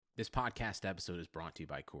This podcast episode is brought to you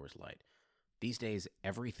by Coors Light. These days,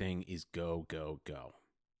 everything is go, go, go.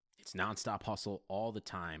 It's nonstop hustle all the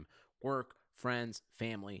time. Work, friends,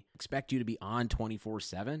 family expect you to be on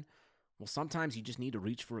 24/7. Well, sometimes you just need to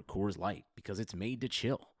reach for a Coors Light because it's made to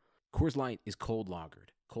chill. Coors Light is cold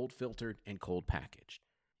lagered, cold filtered, and cold packaged.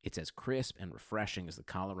 It's as crisp and refreshing as the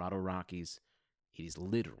Colorado Rockies. It is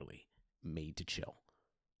literally made to chill.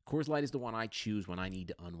 Coors Light is the one I choose when I need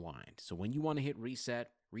to unwind. So when you want to hit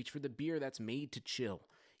reset, reach for the beer that's made to chill.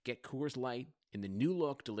 Get Coors Light in the new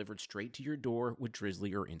look delivered straight to your door with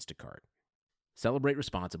Drizzly or Instacart. Celebrate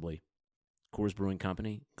responsibly. Coors Brewing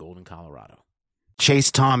Company, Golden, Colorado. The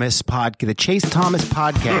Chase Thomas podcast.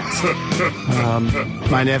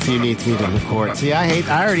 My nephew needs me to record. See, I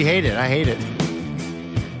already hate it. I hate it.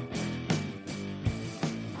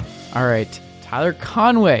 All right. Tyler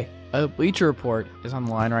Conway of Bleacher Report is on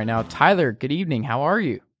the line right now. Tyler, good evening. How are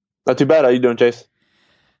you? Not too bad. How you doing, Chase?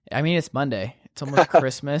 I mean, it's Monday. It's almost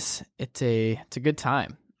Christmas. It's a good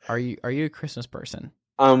time. Are you a Christmas person?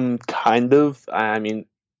 Kind of. I mean,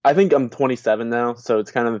 I think I'm 27 now, so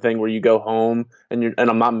it's kind of the thing where you go home and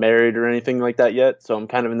I'm not married or anything like that yet, so I'm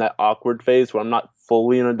kind of in that awkward phase where I'm not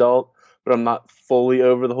fully an adult, but I'm not fully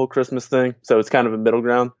over the whole Christmas thing. So it's kind of a middle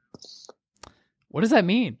ground. What does that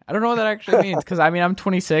mean? I don't know what that actually means, because I mean, I'm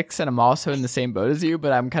 26 and I'm also in the same boat as you,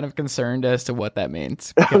 but I'm kind of concerned as to what that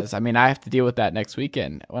means, because I mean, I have to deal with that next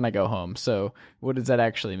weekend when I go home. So what does that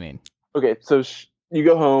actually mean? Okay, so you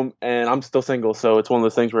go home and I'm still single, so it's one of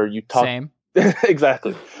those things where you talk. Same.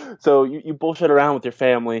 Exactly. So you bullshit around with your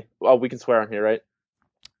family. Well, we can swear on here, right?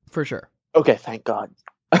 For sure. Okay, thank God.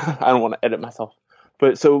 I don't want to edit myself.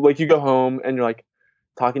 But so like you go home and you're like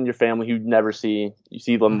talking to your family who you never see. You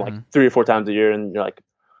see them like 3 or 4 times a year, and you're like,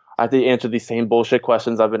 I have to answer these same bullshit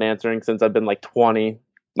questions I've been answering since I've been like 20.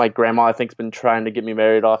 My grandma, I think, has been trying to get me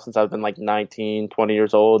married off since I've been like 19, 20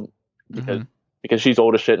 years old because she's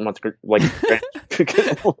old as shit and wants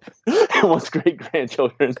wants great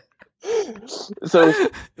grandchildren. So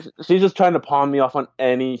she's just trying to pawn me off on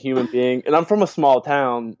any human being, and I'm from a small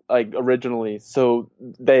town, like originally, so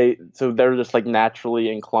they're just like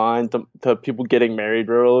naturally inclined to people getting married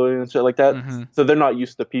early and shit like that. So they're not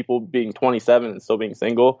used to people being 27 and still being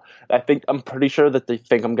single. I'm pretty sure that they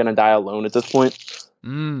think I'm gonna die alone at this point,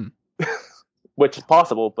 which is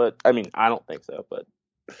possible, but I mean, I don't think so. But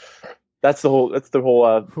that's the whole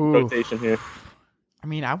rotation here. I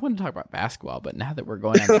mean, I wouldn't talk about basketball, but now that we're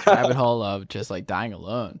going down the rabbit hole of just like dying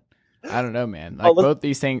alone, I don't know, man. Like both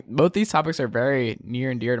these topics are very near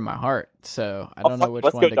and dear to my heart. So I don't know which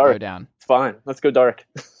one to go down. It's fine. Let's go dark.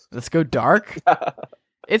 Let's go dark.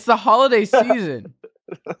 It's the holiday season.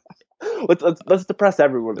 Let's depress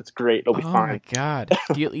everyone. It's great. It'll be fine. Oh my God.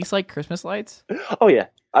 Do you at least like Christmas lights? Oh yeah.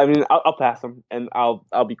 I mean, I'll pass them and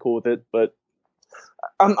I'll be cool with it, but.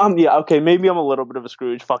 Yeah, okay, maybe I'm a little bit of a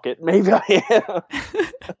Scrooge. Fuck it. Maybe I am.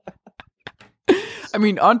 I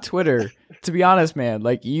mean, on Twitter, to be honest, man,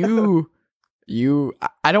 like I don't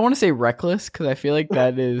want to say reckless, because I feel like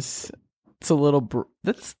it's a little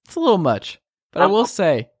much. But I will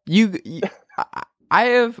say, I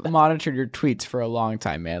have monitored your tweets for a long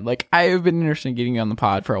time, man. Like, I have been interested in getting you on the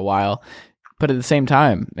pod for a while. But at the same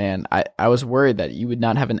time, man, I was worried that you would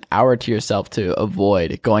not have an hour to yourself to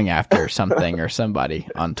avoid going after something or somebody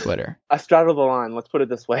on Twitter. I straddle the line. Let's put it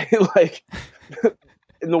this way. Like,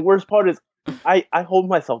 and the worst part is I hold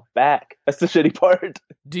myself back. That's the shitty part.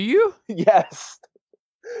 Do you? Yes.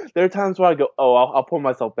 There are times where I go, oh, I'll pull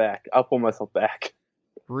myself back. I'll pull myself back.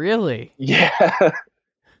 Really? Yeah.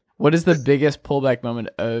 What is the biggest pullback moment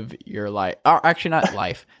of your life? Or actually, not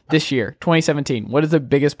life. This year, 2017. What is the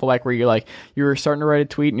biggest pullback where you were starting to write a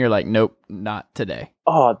tweet and you're like, nope, not today?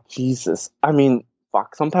 Oh, Jesus. I mean,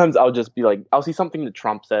 fuck. Sometimes I'll just be like, I'll see something that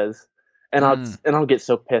Trump says, and I'll get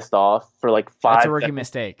so pissed off for like 5 That's a rookie seconds.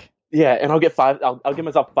 mistake. Yeah, and I'll give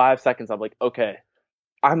myself 5 seconds. I'm like, okay,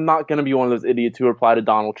 I'm not going to be one of those idiots who reply to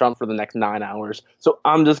Donald Trump for the next 9 hours. So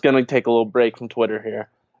I'm just going to take a little break from Twitter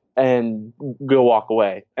here and go walk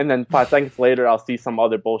away. And then 5 seconds later, I'll see some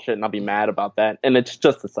other bullshit and I'll be mad about that. And it's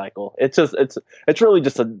just a cycle. It's really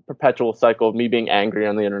just a perpetual cycle of me being angry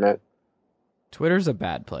on the internet. Twitter's a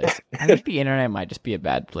bad place. I think the internet might just be a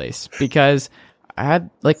bad place, because I had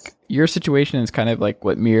like your situation is kind of like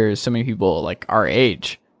what mirrors so many people like our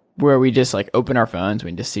age, where we just like open our phones,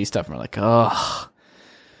 we just see stuff and we're like,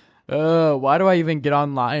 why do I even get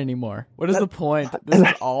online anymore? What is the point? This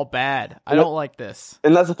is all bad. I don't like this.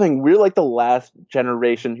 And that's the thing. We're like the last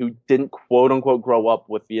generation who didn't quote unquote grow up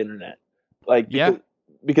with the internet.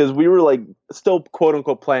 Because we were like still quote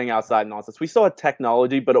unquote playing outside nonsense. We still had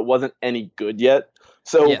technology, but it wasn't any good yet.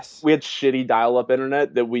 So we had shitty dial up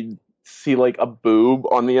internet that we see like a boob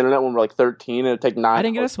on the internet when we're like 13, and it'd take 9. I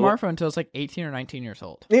didn't get a smartphone until I was like 18 or 19 years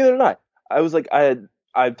old. Neither did I. I was like,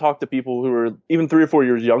 I talked to people who were even 3 or 4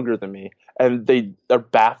 years younger than me, and they're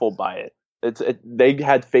baffled by it. They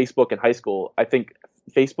had Facebook in high school. I think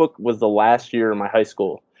Facebook was the last year in my high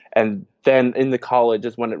school, and then in the college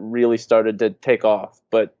is when it really started to take off.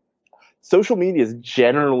 But social media is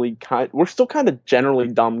generally we're still kind of generally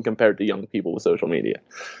dumb compared to young people with social media.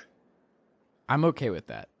 I'm okay with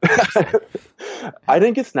that. I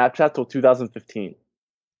didn't get Snapchat till 2015.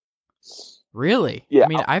 Really? Yeah. I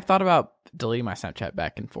mean, I've thought about deleting my Snapchat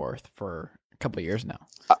back and forth for a couple of years now.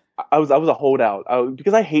 I was a holdout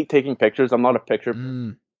because I hate taking pictures. I'm not a picture.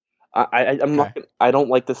 I'm not. I don't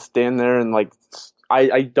like to stand there and like.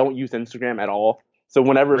 I don't use Instagram at all. So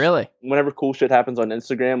whenever cool shit happens on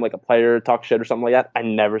Instagram, like a player talks shit or something like that, I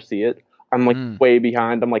never see it. I'm like way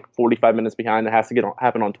behind. I'm like 45 minutes behind. It has to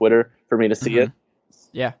happen on Twitter for me to see it.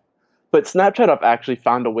 Yeah. But Snapchat, I've actually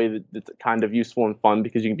found a way that's kind of useful and fun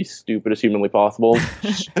because you can be stupid as humanly possible.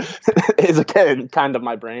 Is again kind of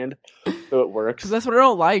my brand, so it works. Because that's what I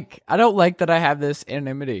don't like. I don't like that I have this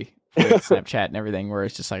anonymity with Snapchat and everything, where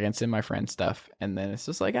it's just like I can send my friends stuff, and then it's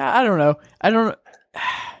just like I don't know.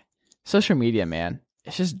 Social media, man,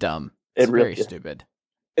 it's just dumb. It's very stupid.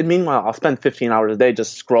 And meanwhile, I'll spend 15 hours a day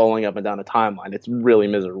just scrolling up and down a timeline. It's really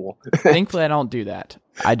miserable. Thankfully, I don't do that.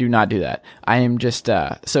 I do not do that. I am just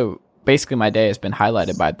so basically my day has been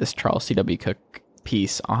highlighted by this Charles C.W. Cook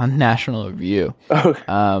piece on National Review.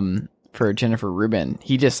 For Jennifer Rubin.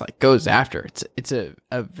 He just like goes after. It's a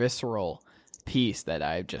visceral piece that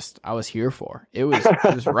I was here for. It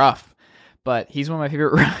was rough. But he's one of my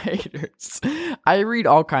favorite writers. I read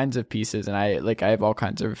all kinds of pieces, and I have all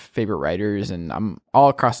kinds of favorite writers, and I'm all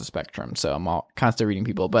across the spectrum, so I'm all constantly reading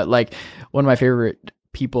people. But like one of my favorite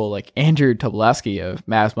people, like Andrew Tobolowsky of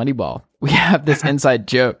Mavs Moneyball, we have this inside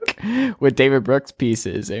joke with David Brooks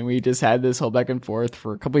pieces, and we just had this whole back and forth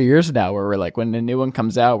for a couple of years now, where we're like, when a new one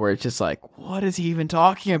comes out, where it's just like, what is he even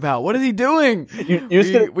talking about? What is he doing?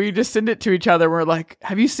 We just send it to each other. We're like,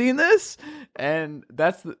 have you seen this? And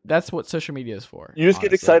that's what social media is for. You just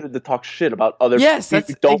get excited to talk shit about other people. Yes,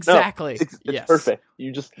 that's exactly. It's perfect.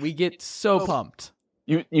 We get so pumped.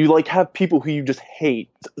 You like have people who you just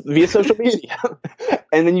hate via social media,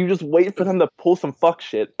 and then you just wait for them to pull some fuck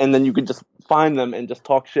shit, and then you can just find them and just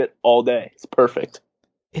talk shit all day. It's perfect.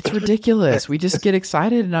 It's ridiculous. We just get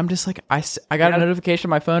excited, and I'm just like, I got a notification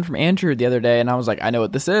on my phone from Andrew the other day, and I was like, I know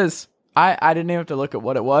what this is. I didn't even have to look at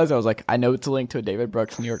what it was. I was like, I know it's a link to a David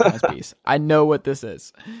Brooks New York Times piece. I know what this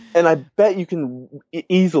is. And I bet you can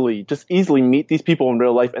easily meet these people in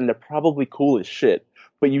real life, and they're probably cool as shit.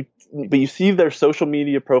 But you see their social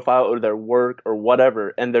media profile or their work or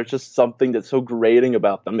whatever, and there's just something that's so grating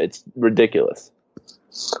about them. It's ridiculous.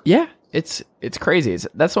 Yeah, it's crazy.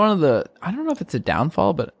 That's one of the, I don't know if it's a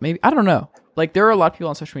downfall, but maybe, I don't know. Like there are a lot of people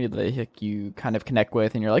on social media that you kind of connect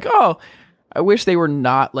with, and you're like, oh, I wish they were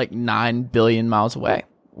not like 9 billion miles away,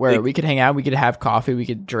 where we could hang out, we could have coffee, we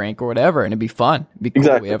could drink or whatever, and it'd be fun. It'd be cool.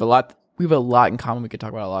 Exactly. We have a lot in common. We could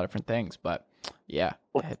talk about a lot of different things, but yeah,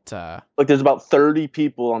 like there's about 30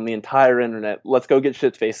 people on the entire internet. Let's go get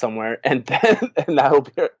shit faced somewhere, and that'll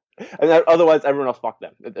be it. And otherwise, everyone else fuck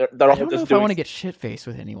them. I don't know if I want to get shit faced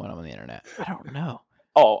with anyone on the internet. I don't know.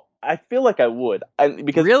 Oh, I feel like I would.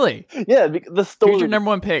 Because really, yeah. The story. Here's your number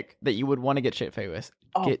one pick that you would want to get shit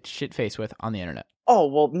faced with on the internet. Oh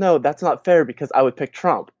well, no, that's not fair because I would pick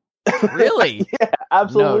Trump. Really? Yeah,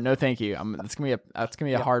 absolutely. No, thank you. That's gonna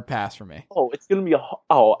be a hard pass for me. Oh, it's gonna be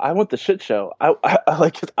I want the shit show.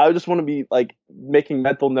 I just want to be like making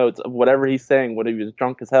mental notes of whatever he's saying when he was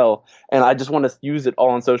drunk as hell, and I just want to use it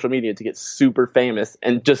all on social media to get super famous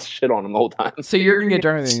and just shit on him the whole time. So you're gonna get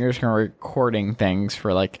drunk and you're just gonna recording things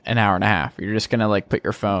for like an hour and a half. You're just gonna like put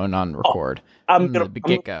your phone on record. I'm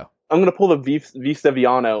gonna pull the V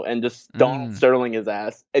Steviano and just Donald Sterling his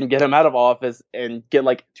ass and get him out of office and get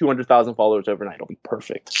like 200,000 followers overnight. It'll be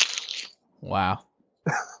perfect. Wow.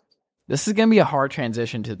 This is going to be a hard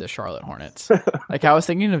transition to the Charlotte Hornets. Like I was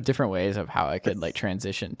thinking of different ways of how I could like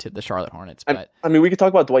transition to the Charlotte Hornets. But I mean, we could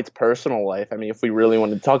talk about Dwight's personal life. I mean, if we really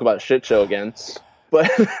wanted to talk about shit show again. But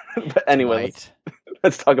anyway,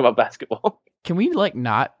 let's talk about basketball. Can we go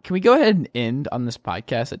ahead and end on this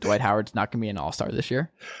podcast that Dwight Howard's not going to be an all-star this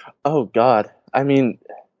year? Oh God. I mean,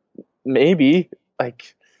 maybe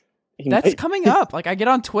like that's coming up. Like I get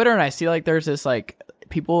on Twitter and I see like there's this like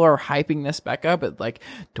people are hyping this back up. It's like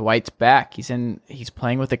Dwight's back. He's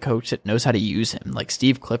playing with a coach that knows how to use him. Like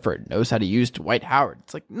Steve Clifford knows how to use Dwight Howard.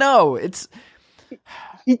 It's like, no,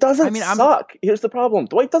 he doesn't suck. Here's the problem.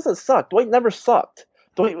 Dwight doesn't suck. Dwight never sucked.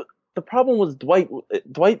 the problem was Dwight.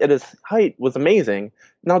 Dwight at his height was amazing.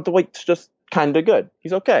 Now Dwight's just kind of good.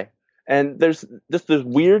 He's okay. And there's just this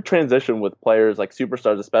weird transition with players like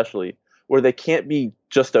superstars, especially, where they can't be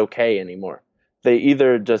just okay anymore. They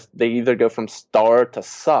either go from star to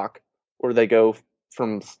suck, or they go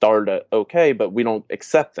from star to okay, but we don't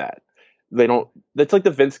accept that. They don't. It's like the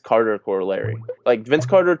Vince Carter corollary. Like Vince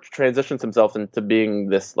Carter transitions himself into being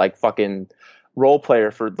this like fucking role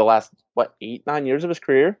player for the last 8-9 years of his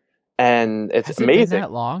career, and it's Has it amazing. been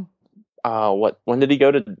that long? When did he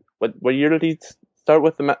go to what year did he start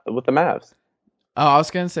with the Mavs? Oh, I was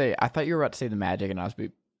gonna say. I thought you were about to say the Magic, and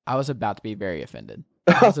I was about to be very offended.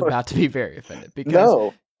 I was about to be very offended because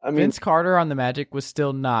No, I mean Vince Carter on the Magic was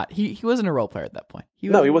still not. He wasn't a role player at that point. He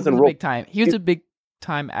wasn't a big time. He was a big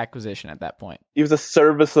time acquisition at that point. he was a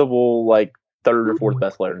serviceable like third or fourth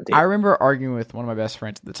best player in the team. I remember arguing with one of my best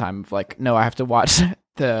friends at the time of like, no, I have to watch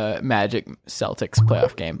the Magic Celtics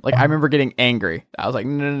playoff game. Like, I remember getting angry. I was like,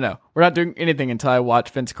 no. We're not doing anything until I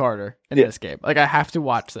watch Vince Carter in this game. Like, I have to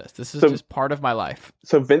watch this. This is just part of my life.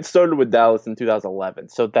 So Vince started with Dallas in 2011.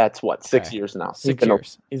 So that's 6 years now. 6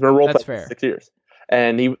 years. He's been a role player fair. for 6 years.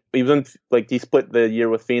 And he was in, like, he split the year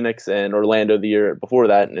with Phoenix and Orlando the year before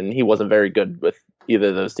that, and he wasn't very good with either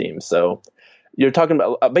of those teams. So you're talking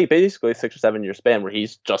about basically a 6 or 7 year span where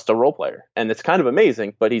he's just a role player. And it's kind of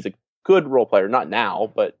amazing, but he's a good role player. Not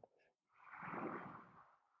now, but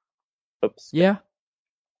Yeah.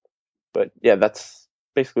 But yeah, that's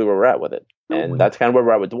basically where we're at with it. And that's kind of where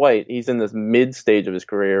we're at with Dwight. He's in this mid stage of his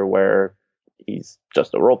career where he's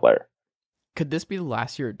just a role player. Could this be the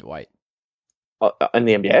last year of Dwight? In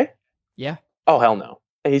the NBA? Yeah. Oh, hell no.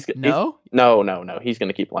 No? No. He's going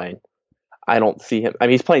to keep playing. I don't see him. I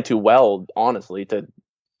mean, he's playing too well, honestly, to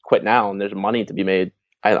quit now, and there's money to be made.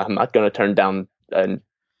 I'm not going to turn down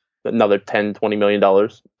another $10, $20 million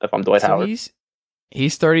if I'm Dwight Howard.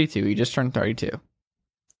 He's 32. He just turned 32.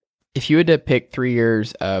 If you had to pick 3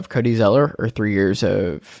 years of Cody Zeller or 3 years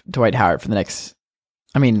of Dwight Howard for the next,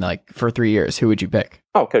 for 3 years, who would you pick?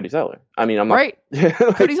 Oh, Cody Zeller. I mean, I'm not... Right.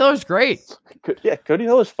 Cody Zeller's great. Yeah, Cody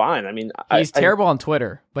Zeller's fine. I mean... He's terrible on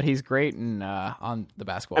Twitter, but he's great on the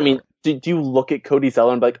basketball. I mean, do you look at Cody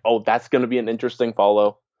Zeller and be like, oh, that's going to be an interesting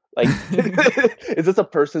follow? Like, is this a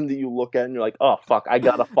person that you look at and you're like, oh, fuck, I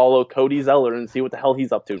got to follow Cody Zeller and see what the hell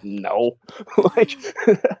he's up to? No. Like,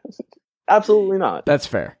 absolutely not. That's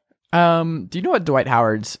fair. Do you know what Dwight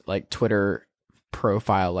Howard's Twitter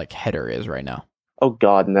profile header is right now? Oh,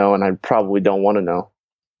 God, no, and I probably don't want to know.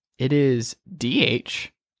 It is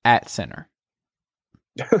DH at center.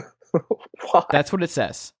 Why? That's what it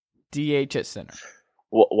says. DH at center.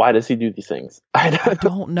 Why does he do these things? I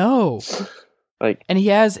don't know. And he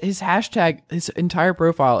has his hashtag, his entire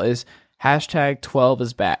profile is hashtag 12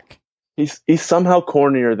 is back. He's somehow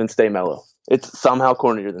cornier than Stay Mellow. It's somehow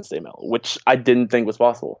cornier than Stay Mellow, which I didn't think was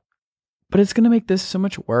possible. But it's going to make this so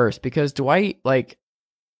much worse because Dwight,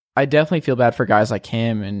 I definitely feel bad for guys like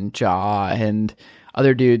him and Ja and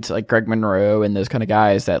other dudes like Greg Monroe and those kind of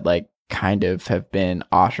guys that kind of have been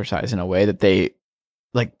ostracized in a way that they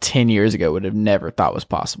 10 years ago would have never thought was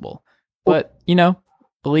possible. But,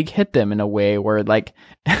 the league hit them in a way where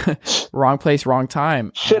wrong place, wrong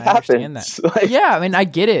time. Shit happens. Yeah, I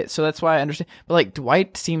get it. So that's why I understand. But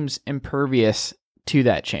Dwight seems impervious to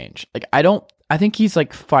that change. I think he's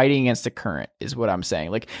fighting against the current is what I'm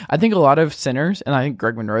saying. I think a lot of centers, and I think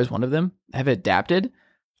Greg Monroe is one of them, have adapted.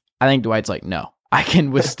 I think Dwight's no, I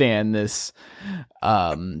can withstand this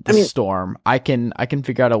storm. I can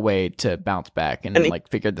figure out a way to bounce back and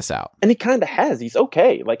figure this out. And he kind of has. He's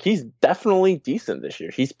okay. He's definitely decent this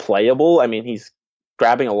year. He's playable. I mean, he's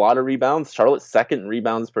grabbing a lot of rebounds. Charlotte's second in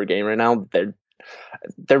rebounds per game right now.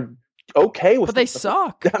 They're okay with, but they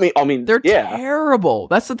suck. I mean, they're terrible.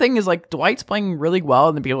 That's the thing is Dwight's playing really well,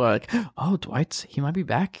 and then people are "Oh, he might be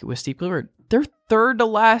back with Steve Clifford." They're third to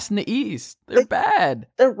last in the East. They're bad.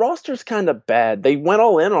 Their roster's kind of bad. They went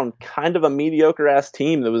all in on kind of a mediocre ass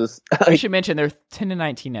team that was. I should mention they're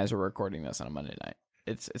 10-19 as we're recording this on a Monday night.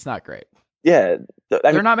 It's not great. Yeah,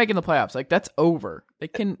 they're not making the playoffs. That's over.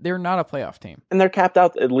 They're not a playoff team, and they're capped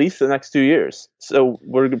out at least the next 2 years. So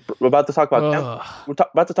we're about to talk about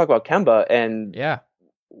about to talk about Kemba, and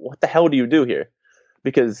what the hell do you do here?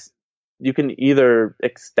 Because you can either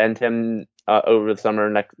extend him over the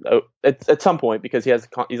summer at some point because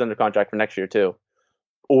he's under contract for next year too,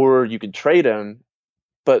 or you could trade him.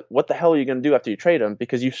 But what the hell are you going to do after you trade him?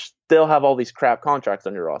 Because you still have all these crap contracts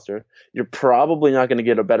on your roster. You're probably not going to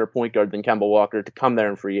get a better point guard than Kemba Walker to come there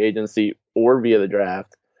in free agency or via the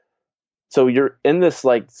draft. So you're in this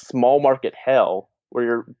small market hell where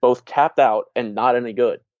you're both capped out and not any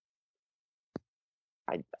good.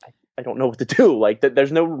 I I don't know what to do. Like,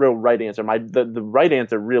 there's no real right answer. The right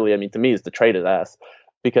answer, really, I mean, to me, is to trade his ass,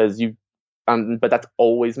 because but that's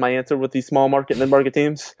always my answer with these small market, mid market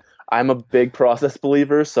teams. I'm a big process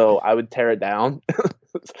believer, so I would tear it down.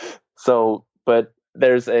 But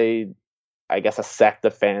there's I guess, a sect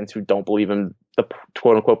of fans who don't believe in the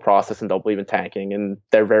quote unquote process and don't believe in tanking, and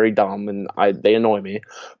they're very dumb, and they annoy me.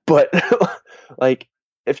 But like,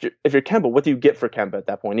 if you're Kemba, what do you get for Kemba at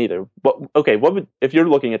that point either? If you're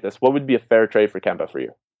looking at this, what would be a fair trade for Kemba for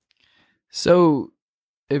you? So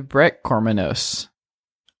Brett Cormanos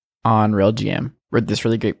on Real GM read this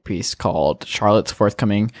really great piece called Charlotte's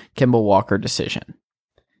Forthcoming Kemba Walker Decision.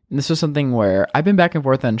 And this was something where I've been back and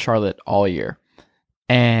forth on Charlotte all year,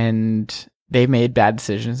 and they've made bad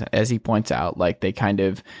decisions, as he points out. Like, they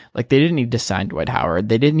didn't need to sign Dwight Howard.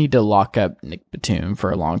 They didn't need to lock up Nick Batum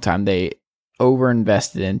for a long time. They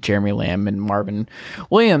overinvested in Jeremy Lamb and Marvin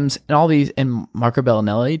Williams and all these, and Marco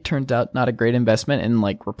Bellinelli turns out not a great investment, and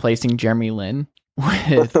like replacing Jeremy Lin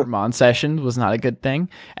with Ramon Sessions was not a good thing.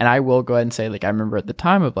 And I will go ahead and say, like, I remember at the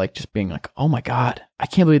time of like just being like, oh my God, I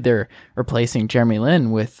can't believe they're replacing Jeremy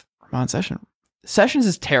Lin with Ramon Sessions. Sessions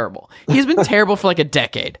is terrible. He's been terrible for like a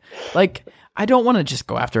decade. Like, I don't want to just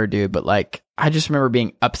go after a dude, but like, I just remember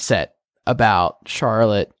being upset about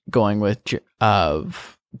Charlotte going with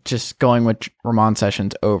Ramon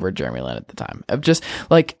Sessions over Jeremy Lin at the time. Of just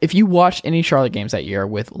like, if you watched any Charlotte games that year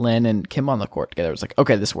with Lin and Kim on the court together, it was like,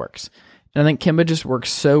 okay, this works. And I think Kemba just works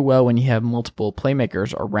so well when you have multiple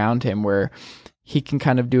playmakers around him, where he can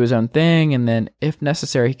kind of do his own thing, and then if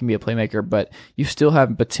necessary, he can be a playmaker, but you still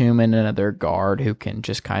have Batum and another guard who can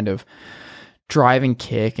just kind of drive and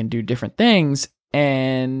kick and do different things.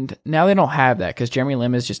 And now they don't have that, because Jeremy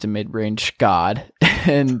Lim is just a mid-range god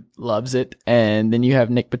and loves it. And then you have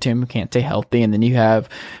Nick Batum, who can't stay healthy. And then you have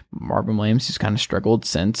Marvin Williams, who's kind of struggled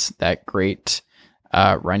since that great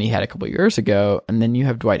run he had a couple years ago. And then you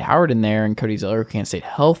have Dwight Howard in there and Cody Zeller, who can't stay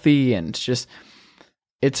healthy. And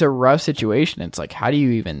it's a rough situation. It's like, how do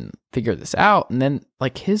you even figure this out? And then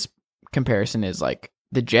like, his comparison is like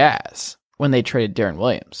the Jazz when they traded Darren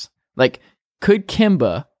Williams. Like, could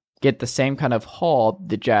Kemba get the same kind of haul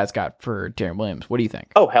the Jazz got for Darren Williams? What do you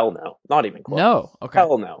think? Oh, hell no. Not even close. No. Okay.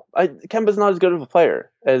 Hell no. Kemba's not as good of a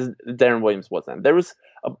player as Darren Williams was then. There was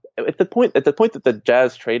at the point that the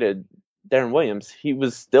Jazz traded Darren Williams, he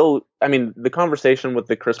was still, I mean, the conversation with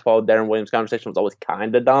the Chris Paul, Darren Williams conversation was always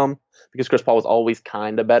kind of dumb, because Chris Paul was always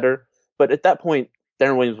kind of better. But at that point,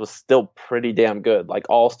 Darren Williams was still pretty damn good, like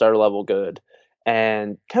all-star level good.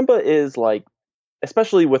 And Kemba is like,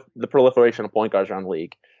 especially with the proliferation of point guards around the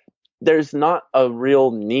league, there's not a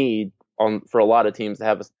real need for a lot of teams to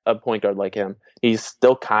have a point guard like him. He's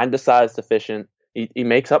still kind of size sufficient. He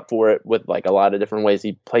makes up for it with like a lot of different ways.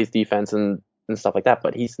 He plays defense and stuff like that,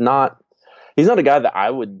 but he's not a guy that I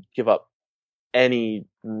would give up any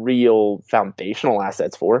real foundational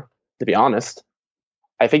assets for, to be honest.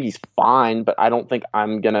 I think he's fine, but I don't think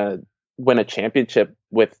I'm going to win a championship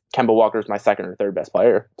with Kemba Walker as my second or third best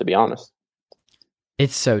player, to be honest.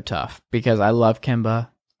 It's so tough, because I love Kemba,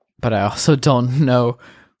 but I also don't know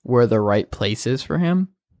where the right place is for him.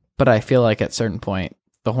 But I feel like at a certain point,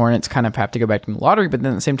 the Hornets kind of have to go back to the lottery, but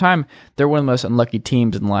then at the same time, they're one of the most unlucky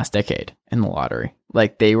teams in the last decade in the lottery.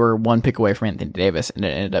 Like, they were one pick away from Anthony Davis, and it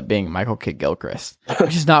ended up being Michael Kidd-Gilchrist,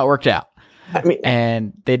 which has not worked out.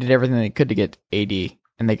 And they did everything they could to get AD,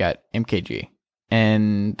 and they got MKG.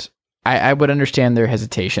 And I would understand their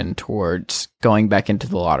hesitation towards going back into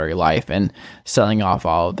the lottery life and selling off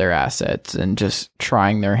all of their assets and just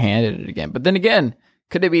trying their hand at it again. But then again,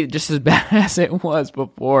 could it be just as bad as it was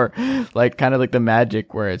before? Like, kind of like the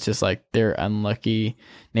Magic, where it's just like their unlucky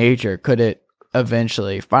nature. Could it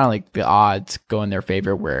eventually, finally, the odds go in their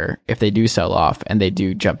favor, where if they do sell off and they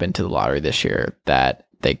do jump into the lottery this year, that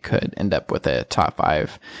they could end up with a top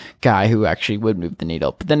 5 guy who actually would move the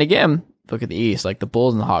needle? But then again, look at the East. Like, the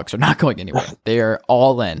Bulls and the Hawks are not going anywhere. They are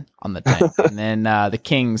all in on the tank. And then the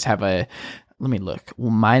Kings have let me look,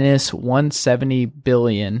 minus 170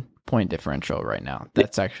 billion point differential right now.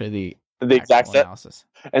 That's actually the exact analysis.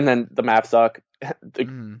 And then the Mavs suck.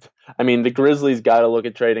 I mean, the Grizzlies got to look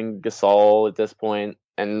at trading Gasol at this point,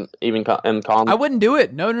 and even Conley. I wouldn't do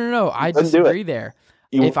it. No. I disagree there.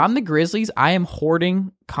 If I'm the Grizzlies, I am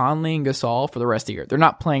hoarding Conley and Gasol for the rest of the year. They're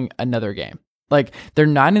not playing another game. Like, they're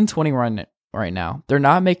 9-20 run right now. They're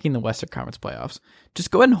not making the Western Conference playoffs. Just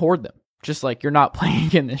go ahead and hoard them. Just like, you're not playing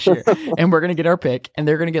again this year, and we're gonna get our pick, and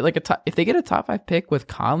they're gonna get like if they get a top 5 pick with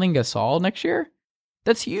Conley and Gasol next year,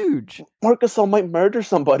 that's huge. Marc Gasol might murder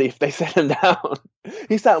somebody if they set him down.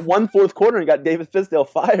 He sat one fourth quarter and got David Fizdale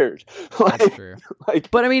fired. That's true.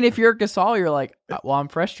 But I mean, if you're Gasol, you're like, well, I'm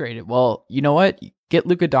frustrated. Well, you know what? Get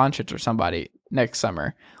Luka Doncic or somebody next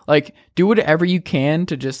summer. Like, do whatever you can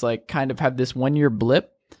to just like kind of have this 1 year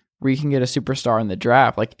blip where you can get a superstar in the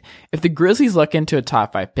draft. Like, if the Grizzlies luck into a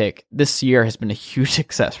top 5 pick, this year has been a huge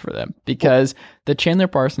success for them because the Chandler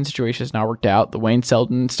Parsons situation has not worked out. The Wayne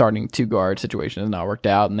Selden starting 2-guard situation has not worked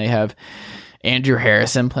out. And they have Andrew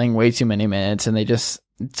Harrison playing way too many minutes. And it's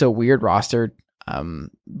a weird roster.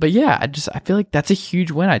 But yeah, I feel like that's a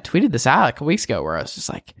huge win. I tweeted this out a couple weeks ago where I was just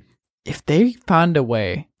like, if they found a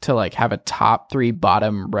way to like have a top 3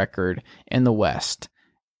 bottom record in the West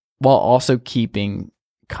while also keeping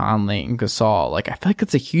Conley and Gasol, like I feel like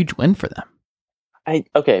that's a huge win for them.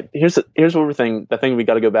 Here's what we're thinking. The thing we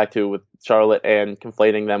got to go back to with Charlotte and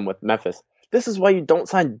conflating them with Memphis. This is why you don't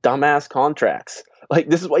sign dumbass contracts. Like,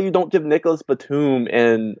 this is why you don't give Nicholas Batum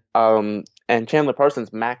and Chandler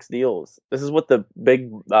Parsons max deals. This is what the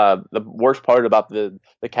worst part about the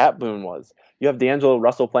cap boon was. You have D'Angelo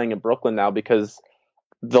Russell playing in Brooklyn now because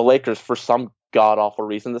the Lakers, for some god awful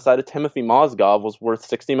reason, decided Timothy Mozgov was worth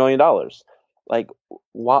 $60 million. Like,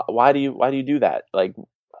 why do you do that? Like,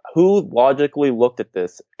 who logically looked at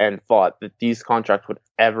this and thought that these contracts would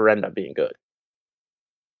ever end up being good?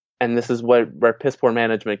 And this is where piss poor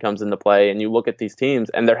management comes into play. And you look at these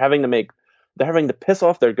teams, and they're having to piss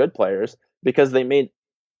off their good players because they made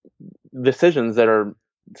decisions that are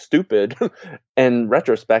stupid in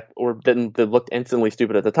retrospect, or didn't that looked instantly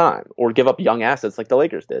stupid at the time, or give up young assets like the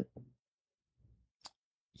Lakers did.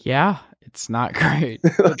 Yeah, it's not great.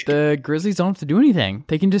 But the Grizzlies don't have to do anything.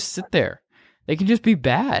 They can just sit there. They can just be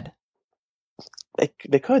bad.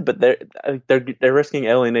 They could, but they're risking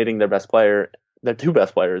alienating their best player. Their 2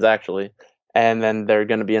 best players, actually. And then they're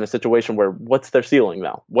going to be in a situation where what's their ceiling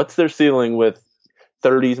now? What's their ceiling with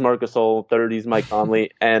 30s Marc Gasol, 30s Mike Conley,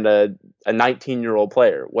 and a 19-year-old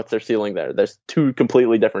player? What's their ceiling there? There's 2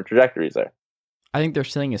 completely different trajectories there. I think their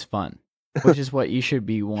ceiling is fun, which is what you should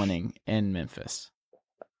be wanting in Memphis.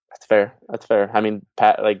 That's fair. I mean,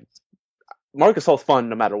 Marc Gasol's fun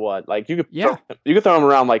no matter what. Like, you could throw him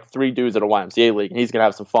around like 3 dudes at a YMCA league, and he's gonna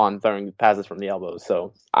have some fun throwing passes from the elbows.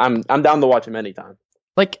 So I'm down to watch him anytime.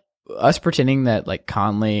 Like, us pretending that like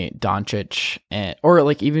Conley, Doncic, or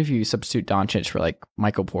like even if you substitute Doncic for like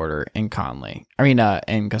Michael Porter and Conley,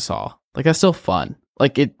 and Gasol, like that's still fun.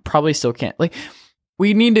 Like, it probably still can't. Like,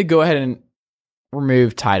 we need to go ahead and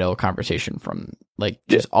remove title conversation from like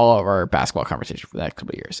just all of our basketball conversation for the next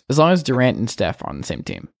couple of years, as long as Durant and Steph are on the same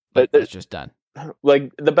team. But it's just done.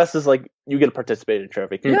 Like, the best is like you get a participating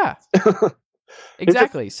trophy. Yeah,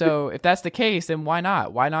 exactly. So if that's the case, then why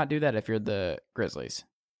not? Why not do that if you're the Grizzlies?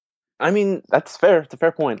 I mean, that's fair. It's a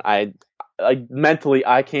fair point. I mentally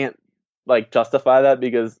I can't like justify that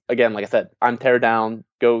because, again, like I said, I'm tear down.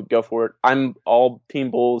 Go for it. I'm all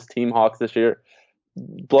Team Bulls, Team Hawks this year.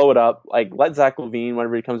 Blow it up. Like, let Zach LaVine,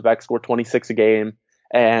 whenever he comes back, score 26 a game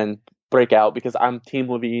and break out, because I'm Team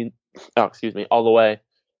LaVine. Oh, excuse me, all the way.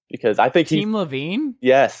 Because I think Team LaVine?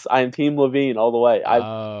 Yes, I am Team LaVine all the way.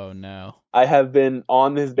 Oh, no. I have been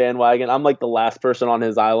on his bandwagon. I'm like the last person on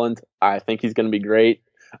his island. I think he's going to be great.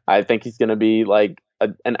 I think he's going to be like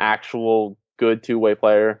an actual good 2-way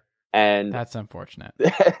player. And that's unfortunate.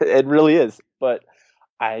 It really is. But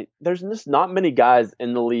there's just not many guys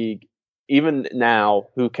in the league, even now,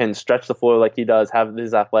 who can stretch the floor like he does, have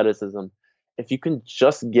his athleticism. If you can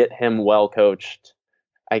just get him well coached,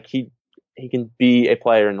 like he can be a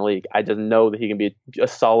player in the league. I just know that he can be a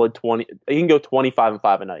solid 20. He can go 25 and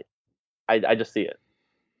 5 a night. I just see it.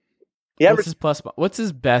 What's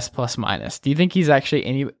his best plus minus? Do you think he's actually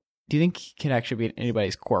do you think he can actually be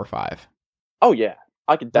anybody's core 5? Oh yeah,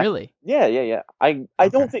 I could really. Yeah. I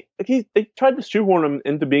don't think they tried to shoehorn him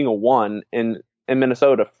into being a 1 in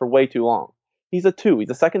Minnesota for way too long. He's a 2. He's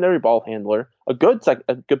a secondary ball handler, a good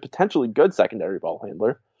potentially good secondary ball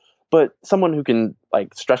handler. But someone who can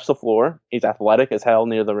like stretch the floor. He's athletic as hell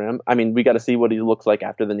near the rim. I mean, we got to see what he looks like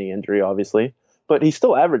after the knee injury, obviously. But he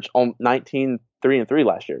still averaged 19, 3 and 3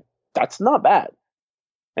 last year. That's not bad.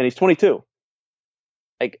 And he's 22.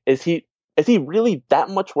 Like, is he really that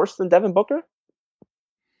much worse than Devin Booker?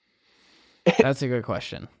 That's a good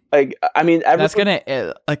question. Like, I mean, that's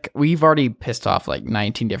gonna we've already pissed off like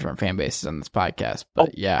 19 different fan bases on this podcast.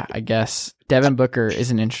 But yeah, I guess Devin Booker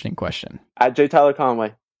is an interesting question. At J. Tyler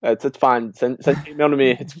Conway. It's fine. Send an email to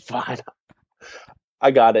me. It's fine. I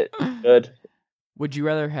got it. Good. Would you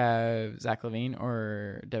rather have Zach LaVine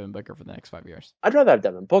or Devin Booker for the next 5 years? I'd rather have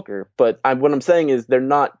Devin Booker, but what I'm saying is they're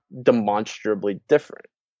not demonstrably different.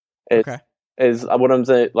 Is what I'm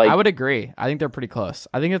saying. Like, I would agree. I think they're pretty close.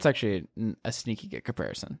 I think it's actually a sneaky good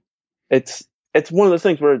comparison. It's one of those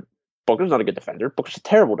things where Booker's not a good defender. Booker's a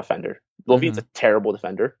terrible defender. LaVine's a terrible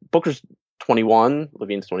defender. Booker's 21.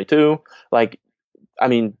 LaVine's 22. Like, I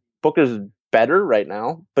mean, Booker's better right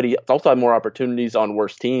now, but he also had more opportunities on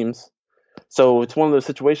worse teams. So it's one of those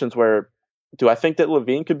situations where, do I think that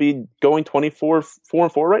Levine could be going 4-4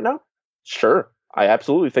 right now? Sure. I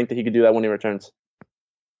absolutely think that he could do that when he returns.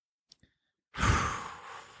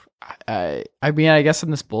 I mean, I guess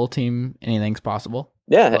in this Bull team, anything's possible.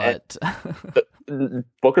 Yeah. But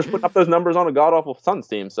Booker's putting up those numbers on a god-awful Suns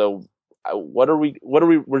team. So we're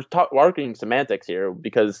arguing semantics here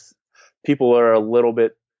because people are a little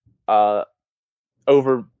bit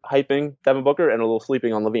overhyping Devin Booker and a little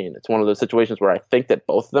sleeping on Levine. It's one of those situations where I think that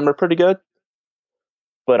both of them are pretty good,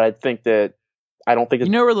 but I don't think it's...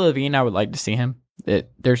 You know where Levine, I would like to see him?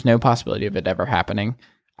 There's no possibility of it ever happening.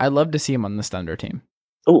 I'd love to see him on the Thunder team.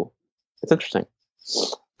 Ooh, it's interesting.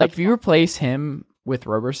 Like, if you replace him with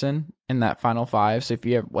Roberson in that final five, so if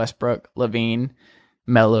you have Westbrook, Levine,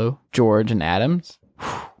 Melo, George, and Adams,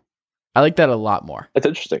 I like that a lot more. It's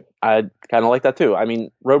interesting. I kind of like that too. I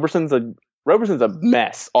mean, Roberson's a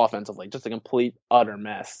mess offensively, just a complete, utter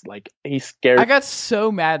mess. Like, he's scared. I got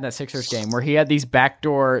so mad in that Sixers game where he had these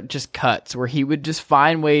backdoor just cuts where he would just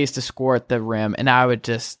find ways to score at the rim, and I would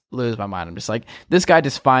just lose my mind. I'm just like, this guy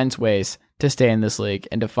just finds ways to stay in this league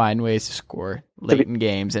and to find ways to score late in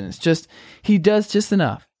games, and it's just, he does just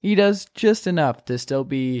enough. He does just enough to still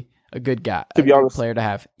be a good guy, to be honest, player to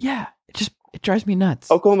have. Yeah, it drives me nuts.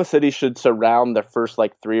 Oklahoma City should surround their first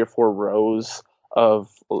like 3 or 4 rows of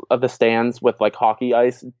the stands with like hockey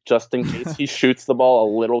ice, just in case he shoots the ball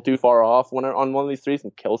a little too far off on one of these threes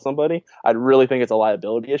and kills somebody. I really think it's a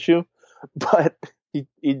liability issue, but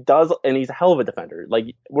he does, and he's a hell of a defender.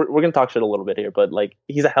 Like, we're gonna talk shit a little bit here, but like,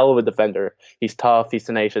 he's a hell of a defender. He's tough, he's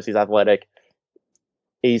tenacious, he's athletic.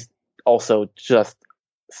 He's also just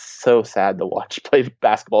so sad to watch play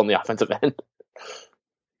basketball in the offensive end.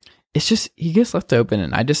 It's just, he gets left open,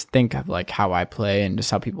 and I just think of like how I play and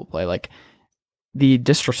just how people play. Like, the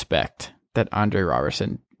disrespect that Andre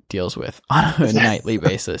Robertson deals with on a nightly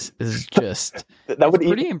basis is just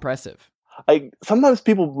pretty impressive. Like, sometimes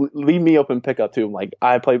people leave me open pickup too. Like,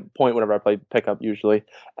 I play point whenever I play pickup usually,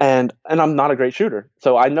 and I'm not a great shooter,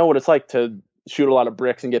 so I know what it's like to shoot a lot of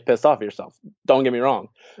bricks and get pissed off at yourself. Don't get me wrong.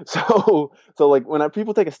 So like, when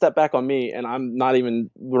people take a step back on me and I'm not even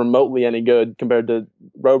remotely any good compared to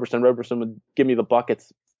Robertson would give me the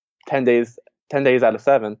buckets 10 days out of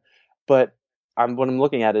 7. But what I'm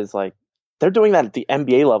looking at is like, they're doing that at the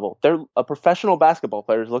NBA level. They're a professional basketball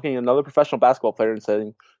player is looking at another professional basketball player and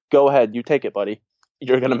saying, "Go ahead, you take it, buddy.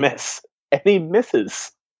 You're gonna miss," and he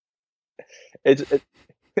misses.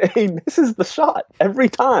 He misses the shot every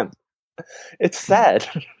time. It's sad.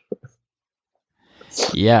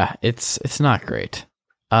 Yeah, it's not great.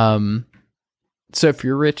 So if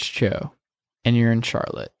you're Rich Cho and you're in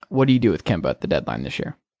Charlotte, what do you do with Kemba at the deadline this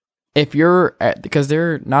year? If you're because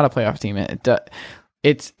they're not a playoff team,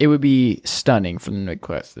 it would be stunning for them to make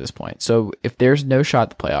playoffs at this point. So if there's no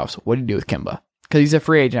shot at the playoffs, what do you do with Kemba? Because he's a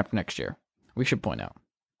free agent after next year. We should point out.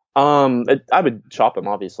 I would shop him.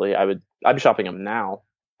 Obviously, I'd be shopping him now.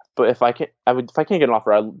 But if I can't get an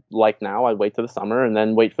offer I like now, I'd wait till the summer and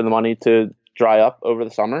then wait for the money to dry up over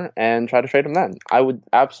the summer and try to trade him then. I would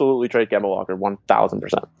absolutely trade Kemba Walker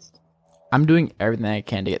 1,000%. I'm doing everything I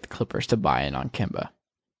can to get the Clippers to buy in on Kemba.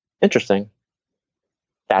 Interesting.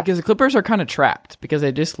 Because the Clippers are kind of trapped because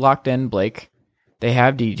they just locked in Blake. They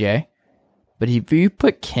have DJ. But if you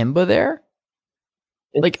put Kemba there,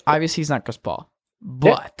 like, obviously he's not Chris Paul,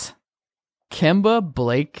 but Kemba,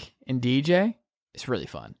 Blake, and DJ is really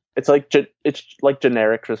fun. It's like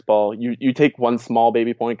generic Chris Paul. You take one small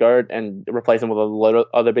baby point guard and replace him with a little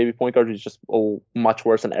other baby point guard who's just much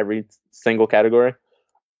worse in every single category.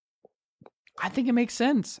 I think it makes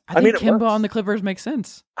sense. I think Kemba on the Clippers makes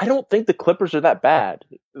sense. I don't think the Clippers are that bad.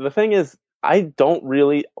 The thing is, I don't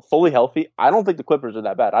really, fully healthy, I don't think the Clippers are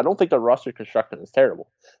that bad. I don't think their roster construction is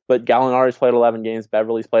terrible. But Gallinari's played 11 games.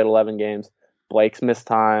 Beverly's played 11 games. Blake's missed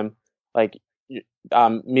time. Like,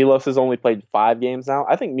 Milos has only played 5 games now.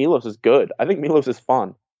 I think Milos is good. I think Milos is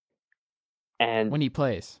fun. And when he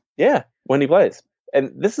plays. Yeah, when he plays.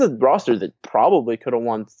 And this is a roster that probably could have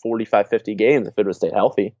won 45, 50 games if it would stayed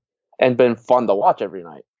healthy and been fun to watch every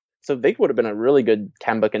night. So they would have been a really good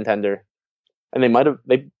Kemba contender. And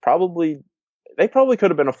they probably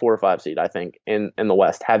could have been a 4 or 5 seed, I think, in the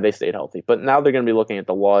West had they stayed healthy. But now they're going to be looking at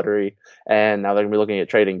the lottery, and now they're going to be looking at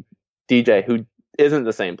trading DJ, who isn't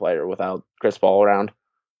the same player without Chris Paul around.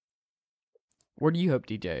 Where do you hope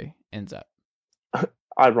DJ ends up?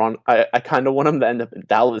 I kind of want him to end up in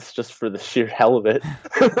Dallas just for the sheer hell of it.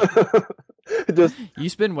 You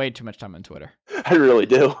spend way too much time on Twitter. I really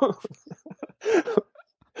do.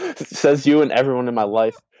 Says you and everyone in my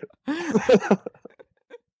life.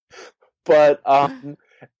 But I'm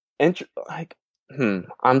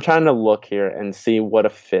trying to look here and see what a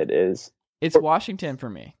fit is. It's Washington for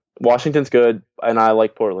me. Washington's good, and I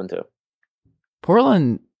like Portland too.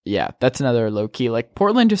 Portland, yeah, that's another low key. Like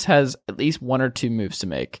Portland just has at least one or two moves to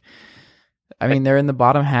make. I mean, they're in the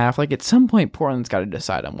bottom half. Like at some point, Portland's got to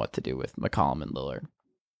decide on what to do with McCollum and Lillard.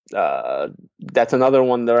 That's another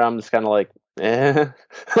one there. I'm just kind of like,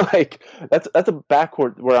 like that's a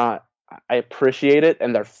backcourt where I appreciate it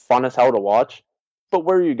and they're fun as hell to watch. But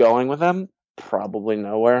where are you going with them? Probably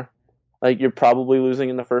nowhere. Like you're probably losing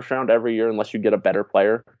in the first round every year unless you get a better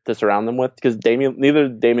player to surround them with. Because neither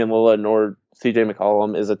Damian Lillard nor CJ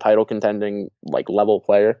McCollum is a title contending like level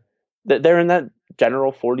player. They're in that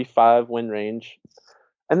general 45 win range,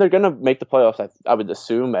 and they're gonna make the playoffs. I would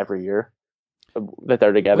assume every year that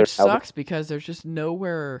they're together. Which sucks because there's just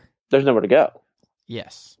nowhere. There's nowhere to go.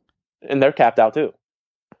 Yes, and they're capped out too.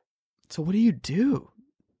 So what do you do?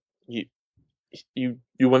 You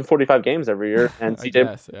win 45 games every year, and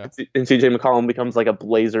CJ McCollum becomes like a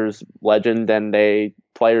Blazers legend and a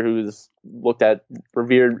player who's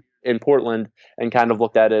revered in Portland and kind of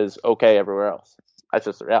looked at as okay everywhere else. That's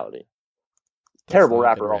just the reality. Terrible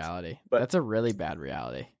rapper. Reality. But that's a really bad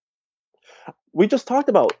reality. We just talked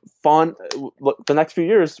about fun. Look, the next few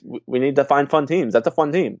years, we need to find fun teams. That's a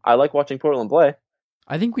fun team. I like watching Portland play.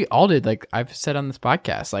 I think we all did. Like I've said on this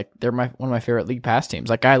podcast, like they're one of my favorite league pass teams.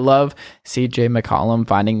 Like I love CJ McCollum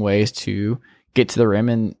finding ways to get to the rim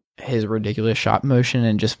and his ridiculous shot motion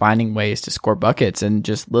and just finding ways to score buckets, and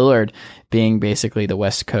just Lillard being basically the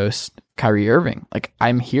West Coast Kyrie Irving. Like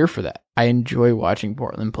I'm here for that. I enjoy watching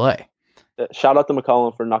Portland play. Shout out to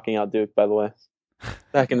McCollum for knocking out Duke, by the way,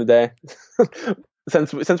 back in the day.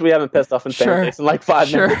 Since we haven't pissed off in fan base in like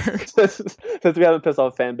 5 minutes. Since we haven't pissed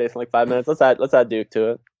off fan base in like 5 minutes, let's add Duke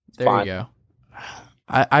to it. It's there fine. You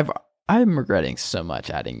go. I'm regretting so much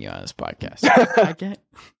adding you on this podcast. I get.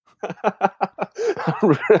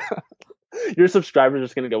 Your subscribers are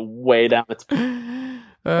just gonna go way down.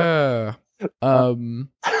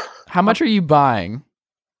 How much are you buying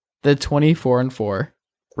the 24-4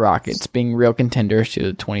 Rockets being real contenders to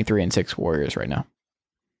the 23-6 Warriors right now?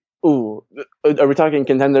 Ooh, are we talking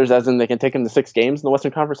contenders as in they can take them to 6 games in the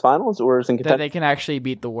Western Conference Finals, or is in that they can actually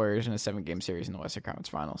beat the Warriors in a 7-game series in the Western Conference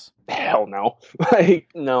Finals? Hell no! Like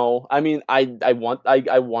no. I mean, I want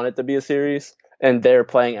it to be a series, and they're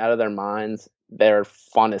playing out of their minds. They're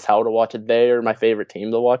fun as hell to watch. They are my favorite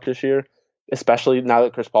team to watch this year, especially now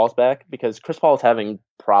that Chris Paul's back, because Chris Paul is having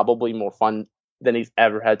probably more fun than he's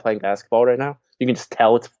ever had playing basketball right now. You can just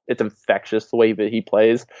tell it's infectious the way that he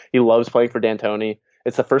plays. He loves playing for D'Antoni.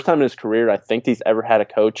 It's the first time in his career I think he's ever had a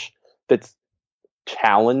coach that's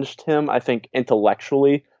challenged him, I think,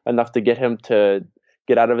 intellectually enough to get him to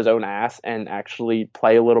get out of his own ass and actually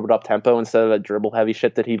play a little bit up-tempo instead of that dribble-heavy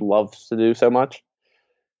shit that he loves to do so much.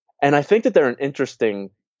 And I think that they're an interesting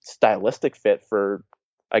stylistic fit for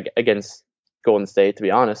against Golden State, to be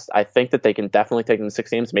honest. I think that they can definitely take them to 6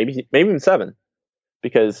 games, maybe even 7,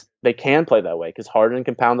 because they can play that way, because Harden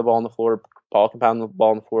can pound the ball on the floor, Paul can pound the ball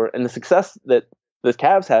on the floor, and the success that the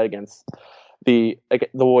Cavs had against the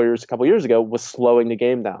Warriors a couple years ago was slowing the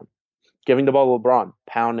game down, giving the ball to LeBron,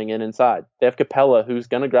 pounding it inside. They have Capella, who's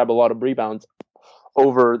going to grab a lot of rebounds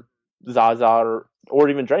over Zaza or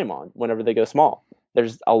even Draymond whenever they go small.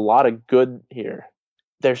 There's a lot of good here.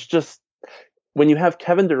 There's just, when you have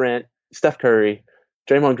Kevin Durant, Steph Curry,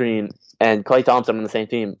 Draymond Green, and Klay Thompson on the same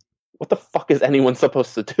team, what the fuck is anyone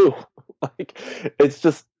supposed to do?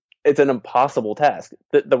 It's an impossible task.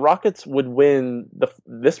 The Rockets would win.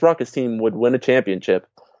 This Rockets team would win a championship,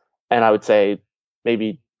 and I would say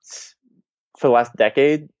maybe for the last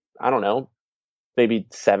decade, I don't know, maybe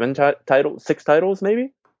 6 titles,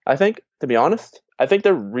 maybe. I think, to be honest, I think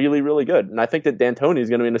they're really, really good, and I think that D'Antoni is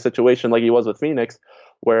going to be in a situation like he was with Phoenix,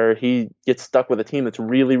 where he gets stuck with a team that's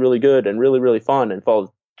really, really good and really, really fun, and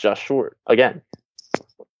falls just short again.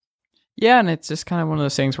 Yeah, and it's just kind of one of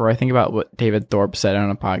those things where I think about what David Thorpe said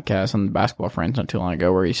on a podcast on the Basketball Friends not too long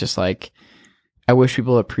ago, where he's just like, I wish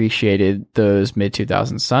people appreciated those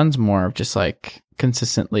mid-2000s Suns more of just like